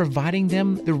challenge is providing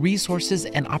them the resources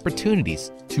and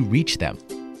opportunities to reach them.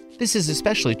 This is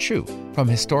especially true from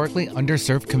historically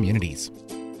underserved communities.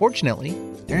 Fortunately,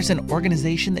 there's an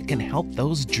organization that can help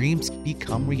those dreams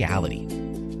become reality.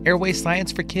 Airway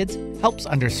Science for Kids helps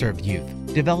underserved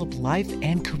youth develop life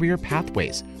and career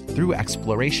pathways through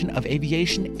exploration of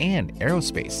aviation and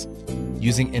aerospace.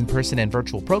 Using in-person and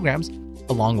virtual programs,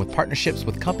 along with partnerships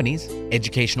with companies,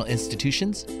 educational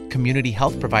institutions, community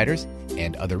health providers,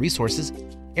 and other resources,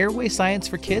 Airway Science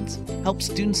for Kids helps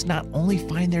students not only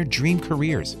find their dream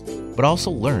careers, but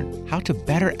also learn how to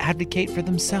better advocate for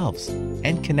themselves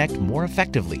and connect more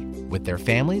effectively with their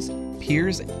families,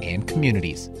 peers, and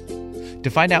communities. To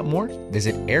find out more,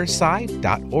 visit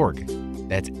airsci.org.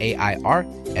 That's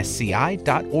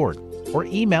AIRSCI.org, or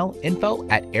email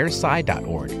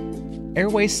info@airsci.org.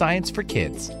 Airway Science for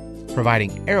Kids,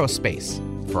 providing aerospace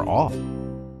for all.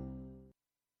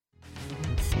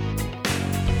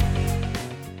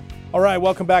 All right,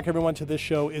 welcome back, everyone, to This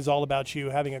Show Is All About You,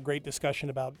 having a great discussion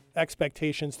about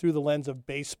expectations through the lens of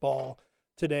baseball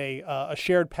today. A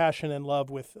shared passion and love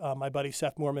with my buddy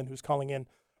Seth Moorman, who's calling in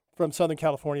from Southern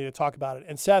California to talk about it.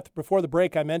 And Seth, before the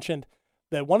break, I mentioned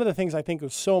that one of the things I think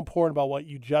was so important about what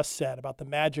you just said, about the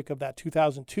magic of that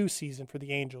 2002 season for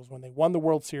the Angels, when they won the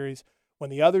World Series, when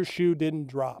the other shoe didn't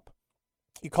drop.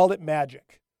 You called it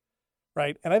magic,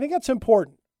 right? And I think that's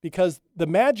important, because the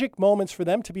magic moments, for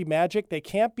them to be magic, they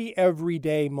can't be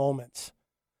everyday moments.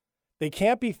 They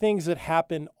can't be things that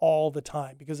happen all the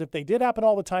time, because if they did happen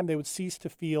all the time, they would cease to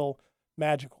feel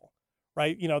magical,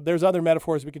 right? You know, there's other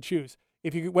metaphors we could choose.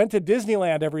 If you went to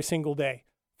Disneyland every single day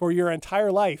for your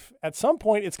entire life, at some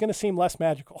point it's going to seem less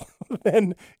magical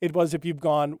than it was if you've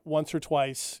gone once or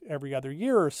twice every other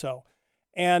year or so.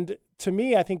 And to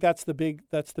me, I think that's the big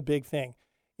thing.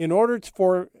 In order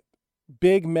for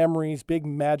big memories, big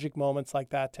magic moments like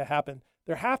that to happen,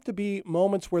 there have to be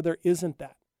moments where there isn't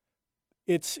that.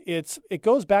 It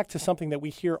goes back to something that we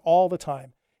hear all the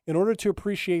time. In order to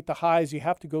appreciate the highs, you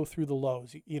have to go through the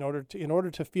lows. In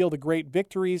order to feel the great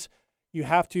victories, you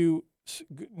have to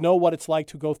know what it's like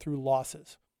to go through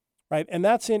losses, right? And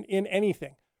that's in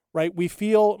anything, right? We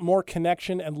feel more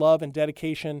connection and love and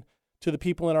dedication to the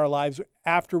people in our lives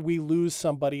after we lose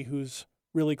somebody who's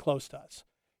really close to us.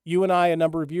 You and I, a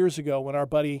number of years ago, when our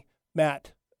buddy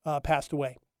Matt passed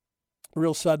away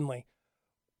real suddenly,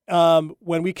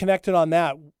 when we connected on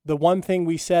that, the one thing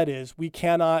we said is we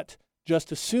cannot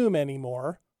just assume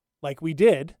anymore, like we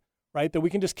did, right, that we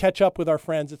can just catch up with our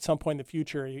friends at some point in the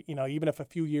future, you know, even if a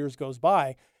few years goes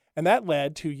by. And that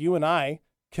led to you and I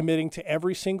committing to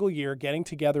every single year getting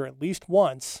together at least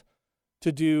once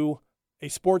to do a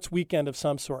sports weekend of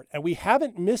some sort. And we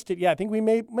haven't missed it yet. I think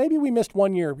maybe we missed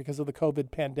 1 year because of the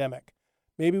COVID pandemic.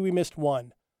 Maybe we missed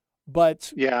one.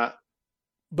 But yeah.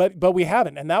 But we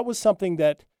haven't. And that was something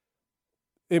that,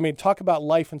 I mean, talk about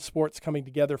life and sports coming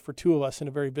together for two of us in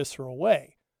a very visceral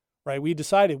way, right? We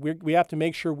decided we have to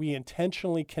make sure we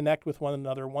intentionally connect with one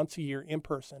another once a year in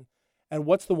person. And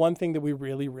what's the one thing that we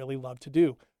really, really love to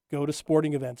do? Go to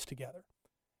sporting events together.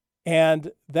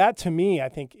 And that, to me, I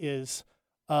think is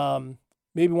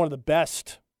maybe one of the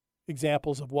best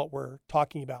examples of what we're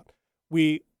talking about.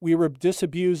 We were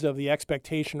disabused of the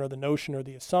expectation or the notion or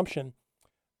the assumption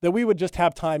that we would just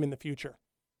have time in the future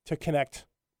to connect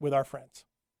with our friends.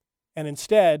 And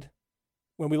instead,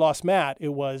 when we lost Matt,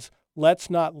 it was, let's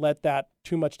not let that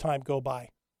too much time go by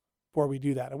before we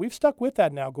do that. And we've stuck with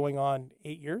that now going on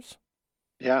 8 years.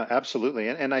 Yeah, absolutely.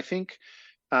 And I think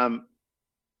one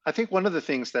of the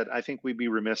things that I think we'd be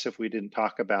remiss if we didn't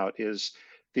talk about is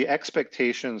the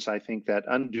expectations, I think, that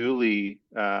unduly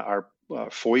are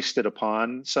foisted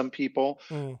upon some people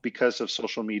because of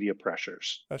social media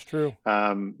pressures. That's true.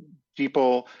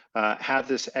 People have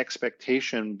this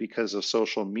expectation because of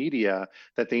social media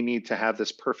that they need to have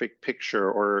this perfect picture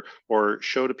or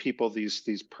show to people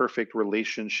these perfect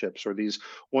relationships or these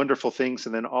wonderful things,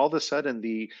 and then all of a sudden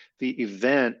the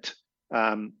event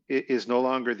is no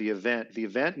longer the event. The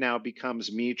event now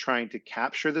becomes me trying to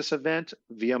capture this event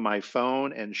via my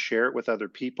phone and share it with other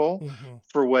people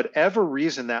for whatever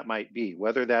reason that might be,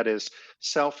 whether that is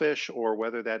selfish or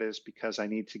whether that is because I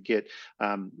need to get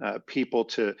people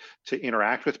to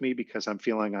interact with me because I'm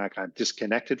feeling like I'm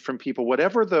disconnected from people,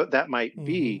 whatever that might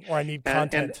be. Or I need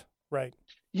content, right.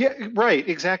 Yeah, right,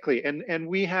 exactly. And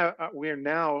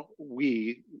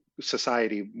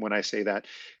society, when I say that,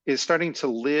 is starting to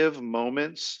live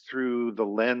moments through the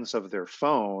lens of their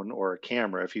phone or a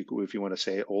camera, if you want to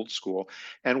say old school.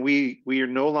 And we are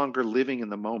no longer living in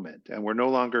the moment, and we're no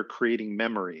longer creating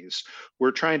memories.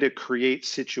 We're trying to create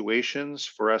situations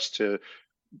for us to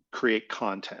create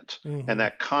content. And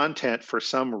that content, for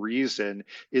some reason,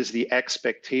 is the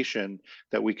expectation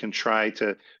that we can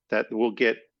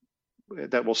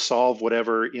that will solve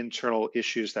whatever internal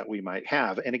issues that we might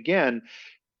have. And again,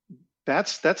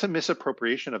 that's a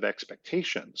misappropriation of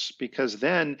expectations, because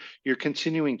then you're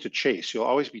continuing to chase. You'll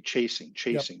always be chasing.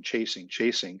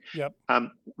 Yep.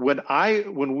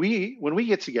 When we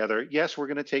get together, yes, we're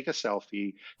going to take a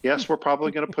selfie. Yes, we're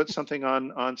probably going to put something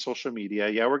on social media.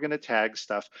 Yeah, we're going to tag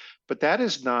stuff, but that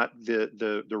is not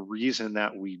the reason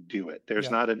that we do it.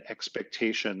 There's not an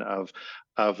expectation of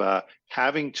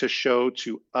having to show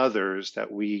to others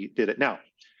that we did it. Now,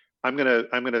 I'm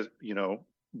gonna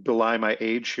belie my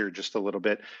age here just a little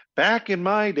bit. Back in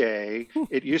my day,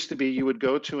 it used to be you would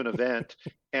go to an event,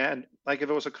 and like if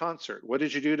it was a concert, what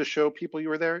did you do to show people you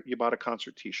were there? You bought a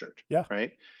concert T-shirt. Yeah.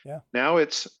 Right. Yeah. Now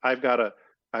it's I've got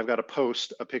to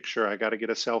post a picture. I got to get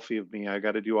a selfie of me. I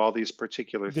got to do all these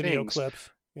particular Video things. clips.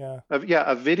 Yeah.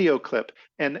 A video clip.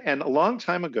 And a long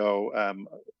time ago,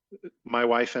 my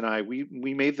wife and I,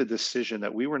 we made the decision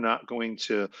that we were not going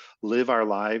to live our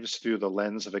lives through the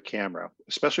lens of a camera,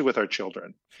 especially with our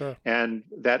children. Sure. And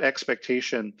that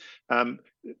expectation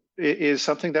is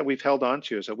something that we've held on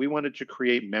to, is that we wanted to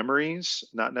create memories,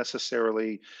 not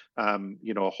necessarily, a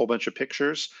whole bunch of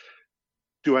pictures.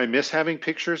 Do I miss having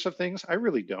pictures of things? I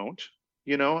really don't.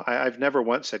 I've never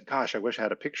once said, gosh, I wish I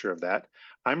had a picture of that.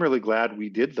 I'm really glad we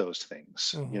did those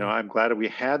things. Mm-hmm. I'm glad we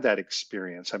had that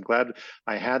experience. I'm glad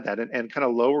I had that, and kind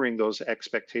of lowering those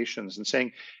expectations and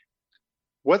saying,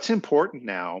 what's important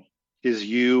now is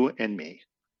you and me.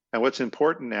 And what's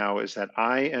important now is that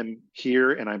I am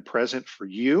here and I'm present for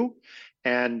you.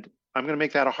 And I'm going to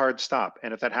make that a hard stop.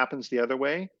 And if that happens the other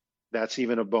way, that's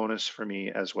even a bonus for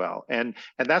me as well. And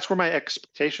that's where my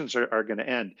expectations are going to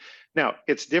end. Now,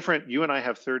 it's different. You and I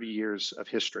have 30 years of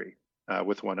history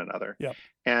with one another. Yep.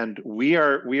 And we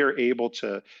are able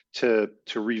to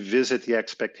revisit the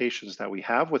expectations that we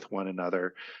have with one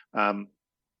another.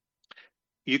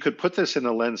 You could put this in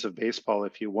the lens of baseball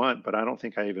if you want, but I don't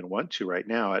think I even want to right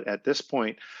now. At this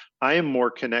point, I am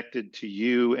more connected to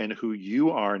you, and who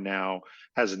you are now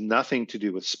has nothing to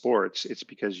do with sports. It's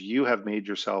because you have made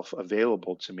yourself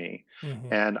available to me.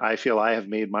 Mm-hmm. And I feel I have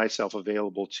made myself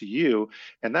available to you.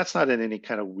 And that's not in any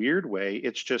kind of weird way.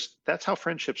 It's just, that's how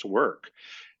friendships work.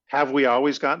 Have we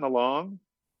always gotten along?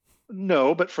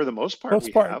 No, but for the most part,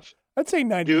 we have. I'd say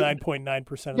 99.9%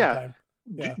 of the time.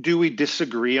 Yeah. Do we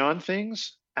disagree on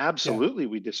things? Absolutely,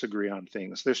 we disagree on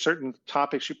things. There's certain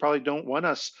topics you probably don't want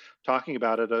us talking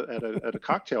about at a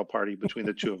cocktail party between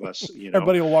the two of us.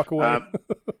 Everybody will walk away.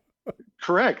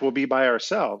 Correct. We'll be by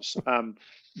ourselves.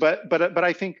 But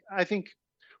I think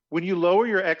when you lower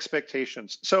your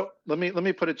expectations. So let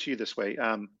me put it to you this way.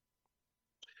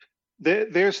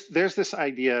 There's this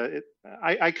idea.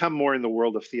 I come more in the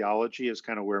world of theology, is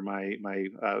kind of where my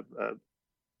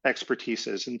expertise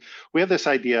is, and we have this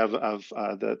idea of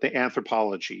the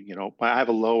anthropology. I have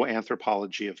a low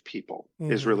anthropology of people.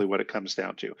 Mm-hmm. Is really what it comes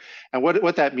down to. And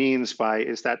what that means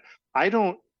is that I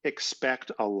don't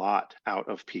expect a lot out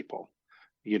of people.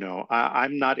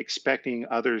 I'm not expecting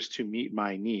others to meet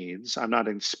my needs. I'm not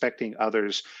expecting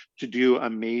others to do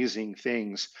amazing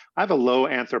things. I have a low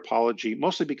anthropology,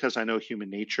 mostly because I know human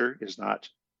nature is not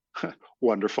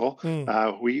wonderful.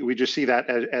 We just see that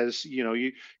as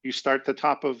you start the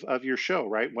top of your show,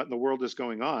 right? What in the world is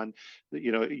going on?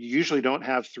 You usually don't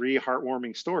have 3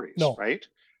 heartwarming stories, no. Right?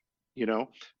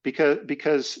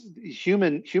 Because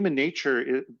human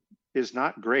nature is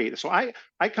not great. So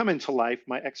I come into life,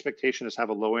 my expectation is to have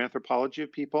a low anthropology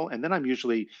of people, and then I'm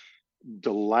usually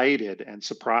delighted and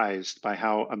surprised by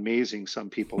how amazing some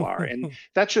people are. And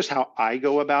that's just how I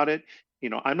go about it.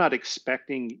 I'm not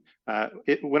expecting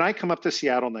when I come up to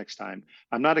Seattle next time,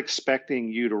 I'm not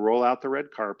expecting you to roll out the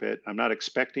red carpet. I'm not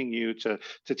expecting you to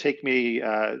take me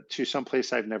to some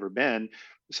place I've never been.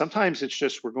 Sometimes it's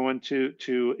just we're going to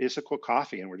Issaquah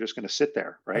Coffee, and we're just going to sit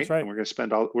there, right? That's right. And we're going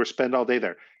to spend all day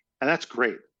there, and that's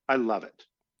great. I love it.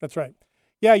 That's right.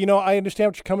 Yeah, I understand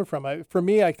what you're coming from. For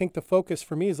me, I think the focus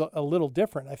for me is a little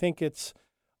different. I think it's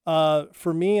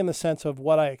for me in the sense of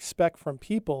what I expect from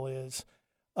people is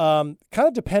kind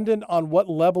of dependent on what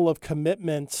level of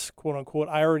commitments, quote unquote,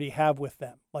 I already have with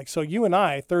them. Like, so you and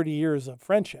I, 30 years of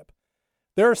friendship,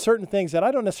 there are certain things that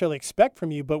I don't necessarily expect from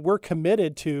you, but we're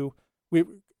committed to,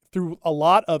 through a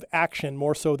lot of action,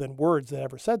 more so than words that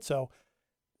ever said so,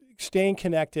 staying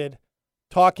connected,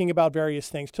 talking about various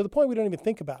things to the point we don't even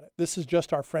think about it. This is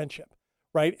just our friendship,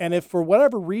 right? And if for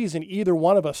whatever reason, either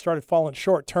one of us started falling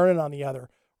short, turning on the other,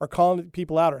 or calling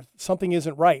people out, or something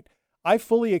isn't right, I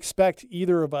fully expect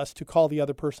either of us to call the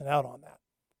other person out on that,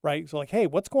 right? So like, hey,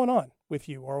 what's going on with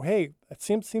you? Or, hey, it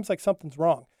seems like something's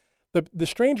wrong. The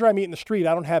stranger I meet in the street,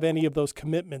 I don't have any of those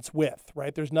commitments with,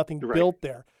 right? There's nothing built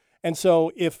there. And so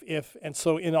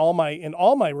in all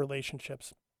my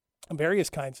relationships, various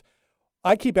kinds,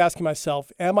 I keep asking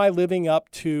myself, am I living up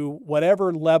to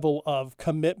whatever level of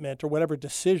commitment or whatever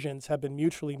decisions have been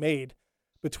mutually made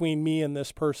between me and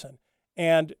this person?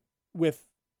 And with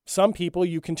some people,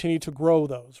 you continue to grow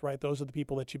those, right? Those are the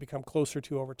people that you become closer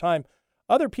to over time.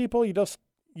 Other people, you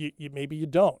maybe you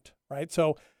don't, right?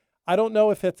 So I don't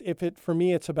know if it for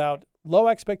me, it's about low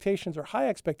expectations or high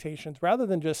expectations, rather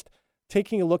than just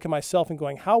taking a look at myself and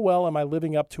going, how well am I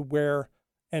living up to where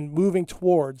and moving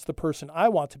towards the person I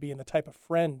want to be and the type of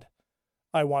friend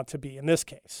I want to be in this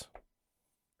case?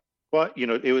 Well,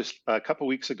 it was a couple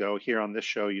weeks ago here on this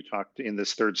show, you talked in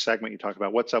this third segment, you talked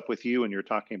about what's up with you, and you're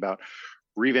talking about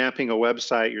revamping a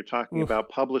website, you're talking about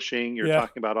publishing, you're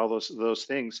talking about all those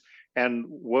things. And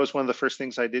what was one of the first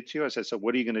things I did to you? I said, so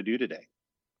what are you going to do today?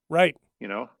 Right.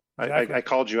 Exactly. I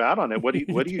called you out on it. What are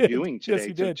you doing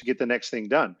today to get the next thing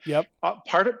done? Yep.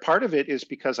 Part of it is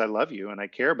because I love you and I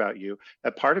care about you.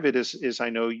 And part of it is I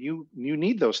know you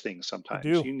need those things sometimes.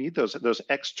 You need those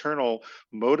external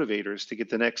motivators to get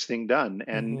the next thing done.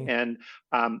 And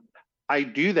I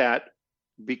do that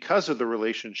because of the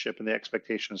relationship and the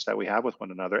expectations that we have with one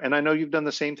another. And I know you've done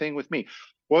the same thing with me.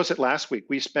 What was it last week?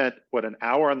 We spent an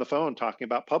hour on the phone talking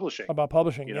about publishing. The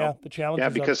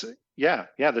challenges.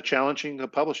 The challenging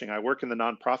of publishing. I work in the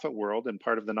nonprofit world, and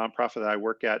part of the nonprofit that I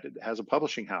work at has a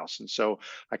publishing house. And so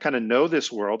I kind of know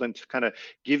this world, and to kind of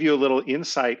give you a little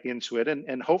insight into it.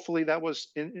 And hopefully that was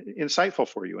insightful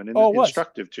for you and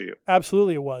instructive to you.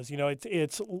 Absolutely it was.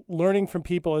 It's learning from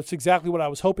people. It's exactly what I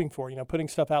was hoping for, putting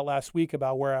stuff out last week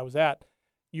about where I was at.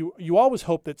 You always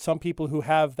hope that some people who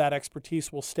have that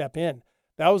expertise will step in.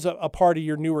 That was a part of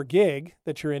your newer gig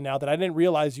that you're in now that I didn't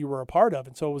realize you were a part of.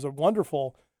 And so it was a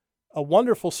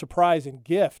wonderful surprise and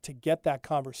gift to get that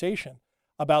conversation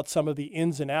about some of the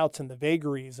ins and outs and the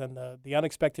vagaries and the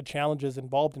unexpected challenges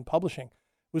involved in publishing.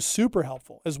 It was super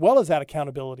helpful, as well as that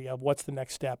accountability of what's the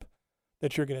next step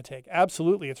that you're going to take.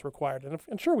 Absolutely, it's required.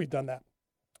 And sure, we've done that.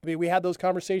 I mean, we had those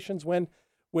conversations when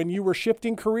you were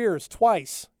shifting careers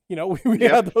twice. We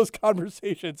had those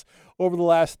conversations over the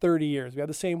last 30 years. We had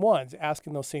the same ones,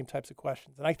 asking those same types of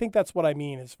questions. And I think that's what I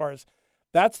mean as far as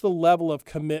that's the level of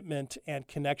commitment and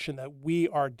connection that we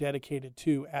are dedicated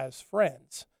to as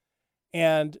friends.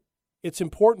 And it's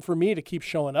important for me to keep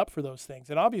showing up for those things.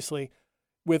 And obviously,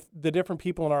 with the different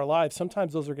people in our lives,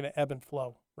 sometimes those are going to ebb and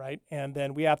flow, right? And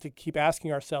then we have to keep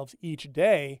asking ourselves each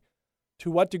day, to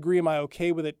what degree am I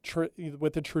okay with it,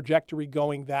 with the trajectory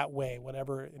going that way,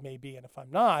 whatever it may be? And if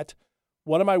I'm not,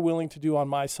 what am I willing to do on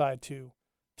my side to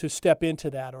step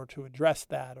into that or to address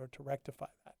that or to rectify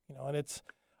that? And it's,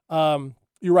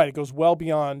 you're right, it goes well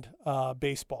beyond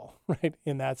baseball, right,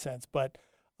 in that sense. But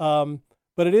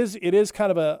it is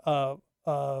kind of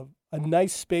a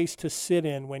nice space to sit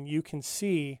in when you can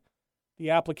see the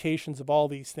applications of all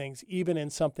these things, even in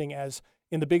something as,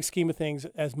 in the big scheme of things,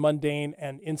 as mundane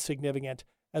and insignificant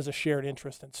as a shared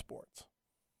interest in sports.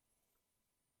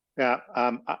 Yeah,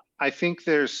 I think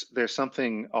there's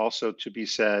something also to be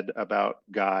said about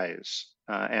guys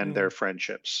and their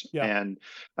friendships. Yeah.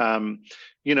 And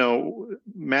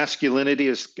masculinity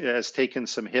has taken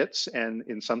some hits,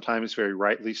 and sometimes very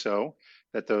rightly so,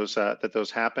 that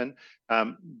those happen.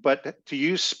 But to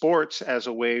use sports as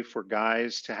a way for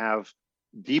guys to have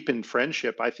deepened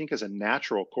friendship, I think, is a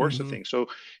natural course of things. So,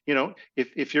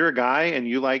 if you're a guy and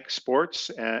you like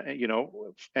sports,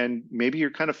 and maybe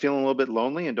you're kind of feeling a little bit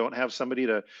lonely and don't have somebody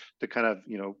to kind of,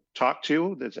 talk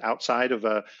to that's outside of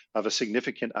a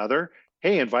significant other,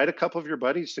 hey, invite a couple of your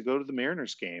buddies to go to the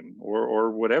Mariners game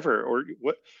or whatever. Or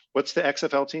what's the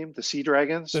XFL team? The Sea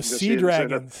Dragons? The Sea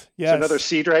Dragons. Yes. Another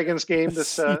Sea Dragons game this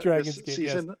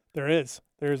season. Yes.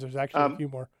 There's actually a few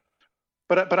more.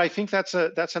 But I think that's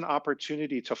an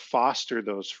opportunity to foster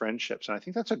those friendships. And I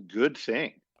think that's a good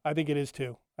thing. I think it is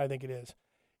too. I think it is.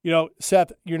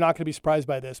 Seth, you're not going to be surprised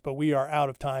by this, but we are out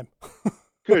of time.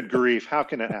 Good grief. How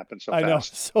can it happen so fast? I know,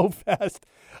 so fast.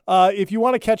 If you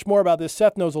want to catch more about this,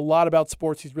 Seth knows a lot about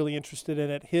sports. He's really interested in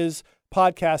it. His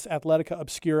podcast, Athletica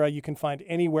Obscura, you can find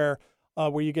anywhere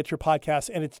where you get your podcasts.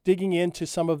 And it's digging into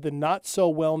some of the not so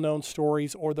well-known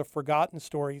stories or the forgotten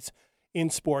stories in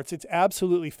sports. It's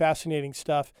absolutely fascinating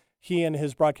stuff. He and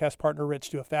his broadcast partner, Rich,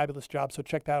 do a fabulous job. So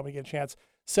check that out when you get a chance.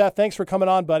 Seth, thanks for coming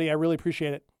on, buddy. I really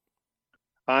appreciate it.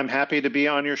 I'm happy to be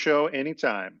on your show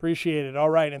anytime. Appreciate it. All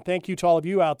right. And thank you to all of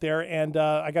you out there. And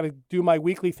I got to do my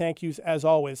weekly thank yous as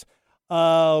always.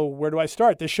 Where do I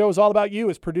start? This show is all about you.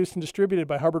 It's produced and distributed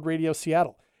by Hubbard Radio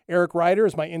Seattle. Eric Ryder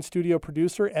is my in-studio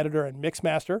producer, editor, and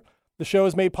mixmaster. The show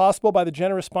is made possible by the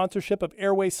generous sponsorship of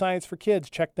Airway Science for Kids.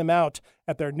 Check them out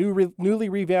at their newly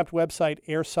revamped website,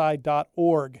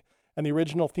 airsci.org. And the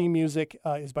original theme music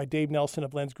is by Dave Nelson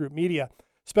of Lens Group Media.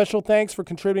 Special thanks for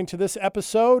contributing to this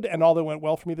episode, and all that went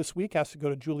well for me this week has to go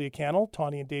to Julia Cannell,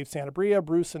 Tawny and Dave Santabria,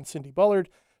 Bruce and Cindy Bullard,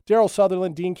 Daryl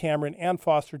Sutherland, Dean Cameron, Ann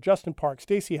Foster, Justin Park,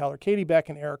 Stacey Heller, Katie Beck,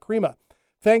 and Eric Crema.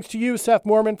 Thanks to you, Seth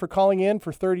Moorman, for calling in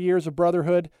for 30 years of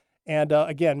brotherhood. And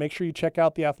again, make sure you check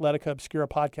out the Athletica Obscura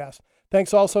podcast.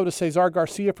 Thanks also to Cesar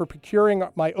Garcia for procuring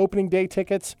my opening day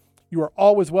tickets. You are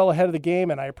always well ahead of the game,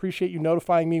 and I appreciate you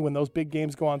notifying me when those big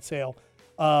games go on sale.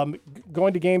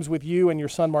 Going to games with you and your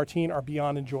son Martine are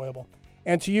beyond enjoyable.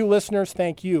 And to you listeners,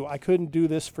 thank you. I couldn't do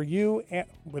this for you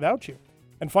without you.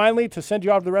 And finally, to send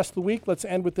you out for the rest of the week, let's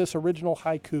end with this original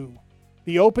haiku.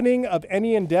 The opening of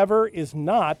any endeavor is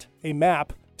not a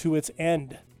map to its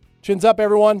end. Chins up,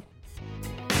 everyone.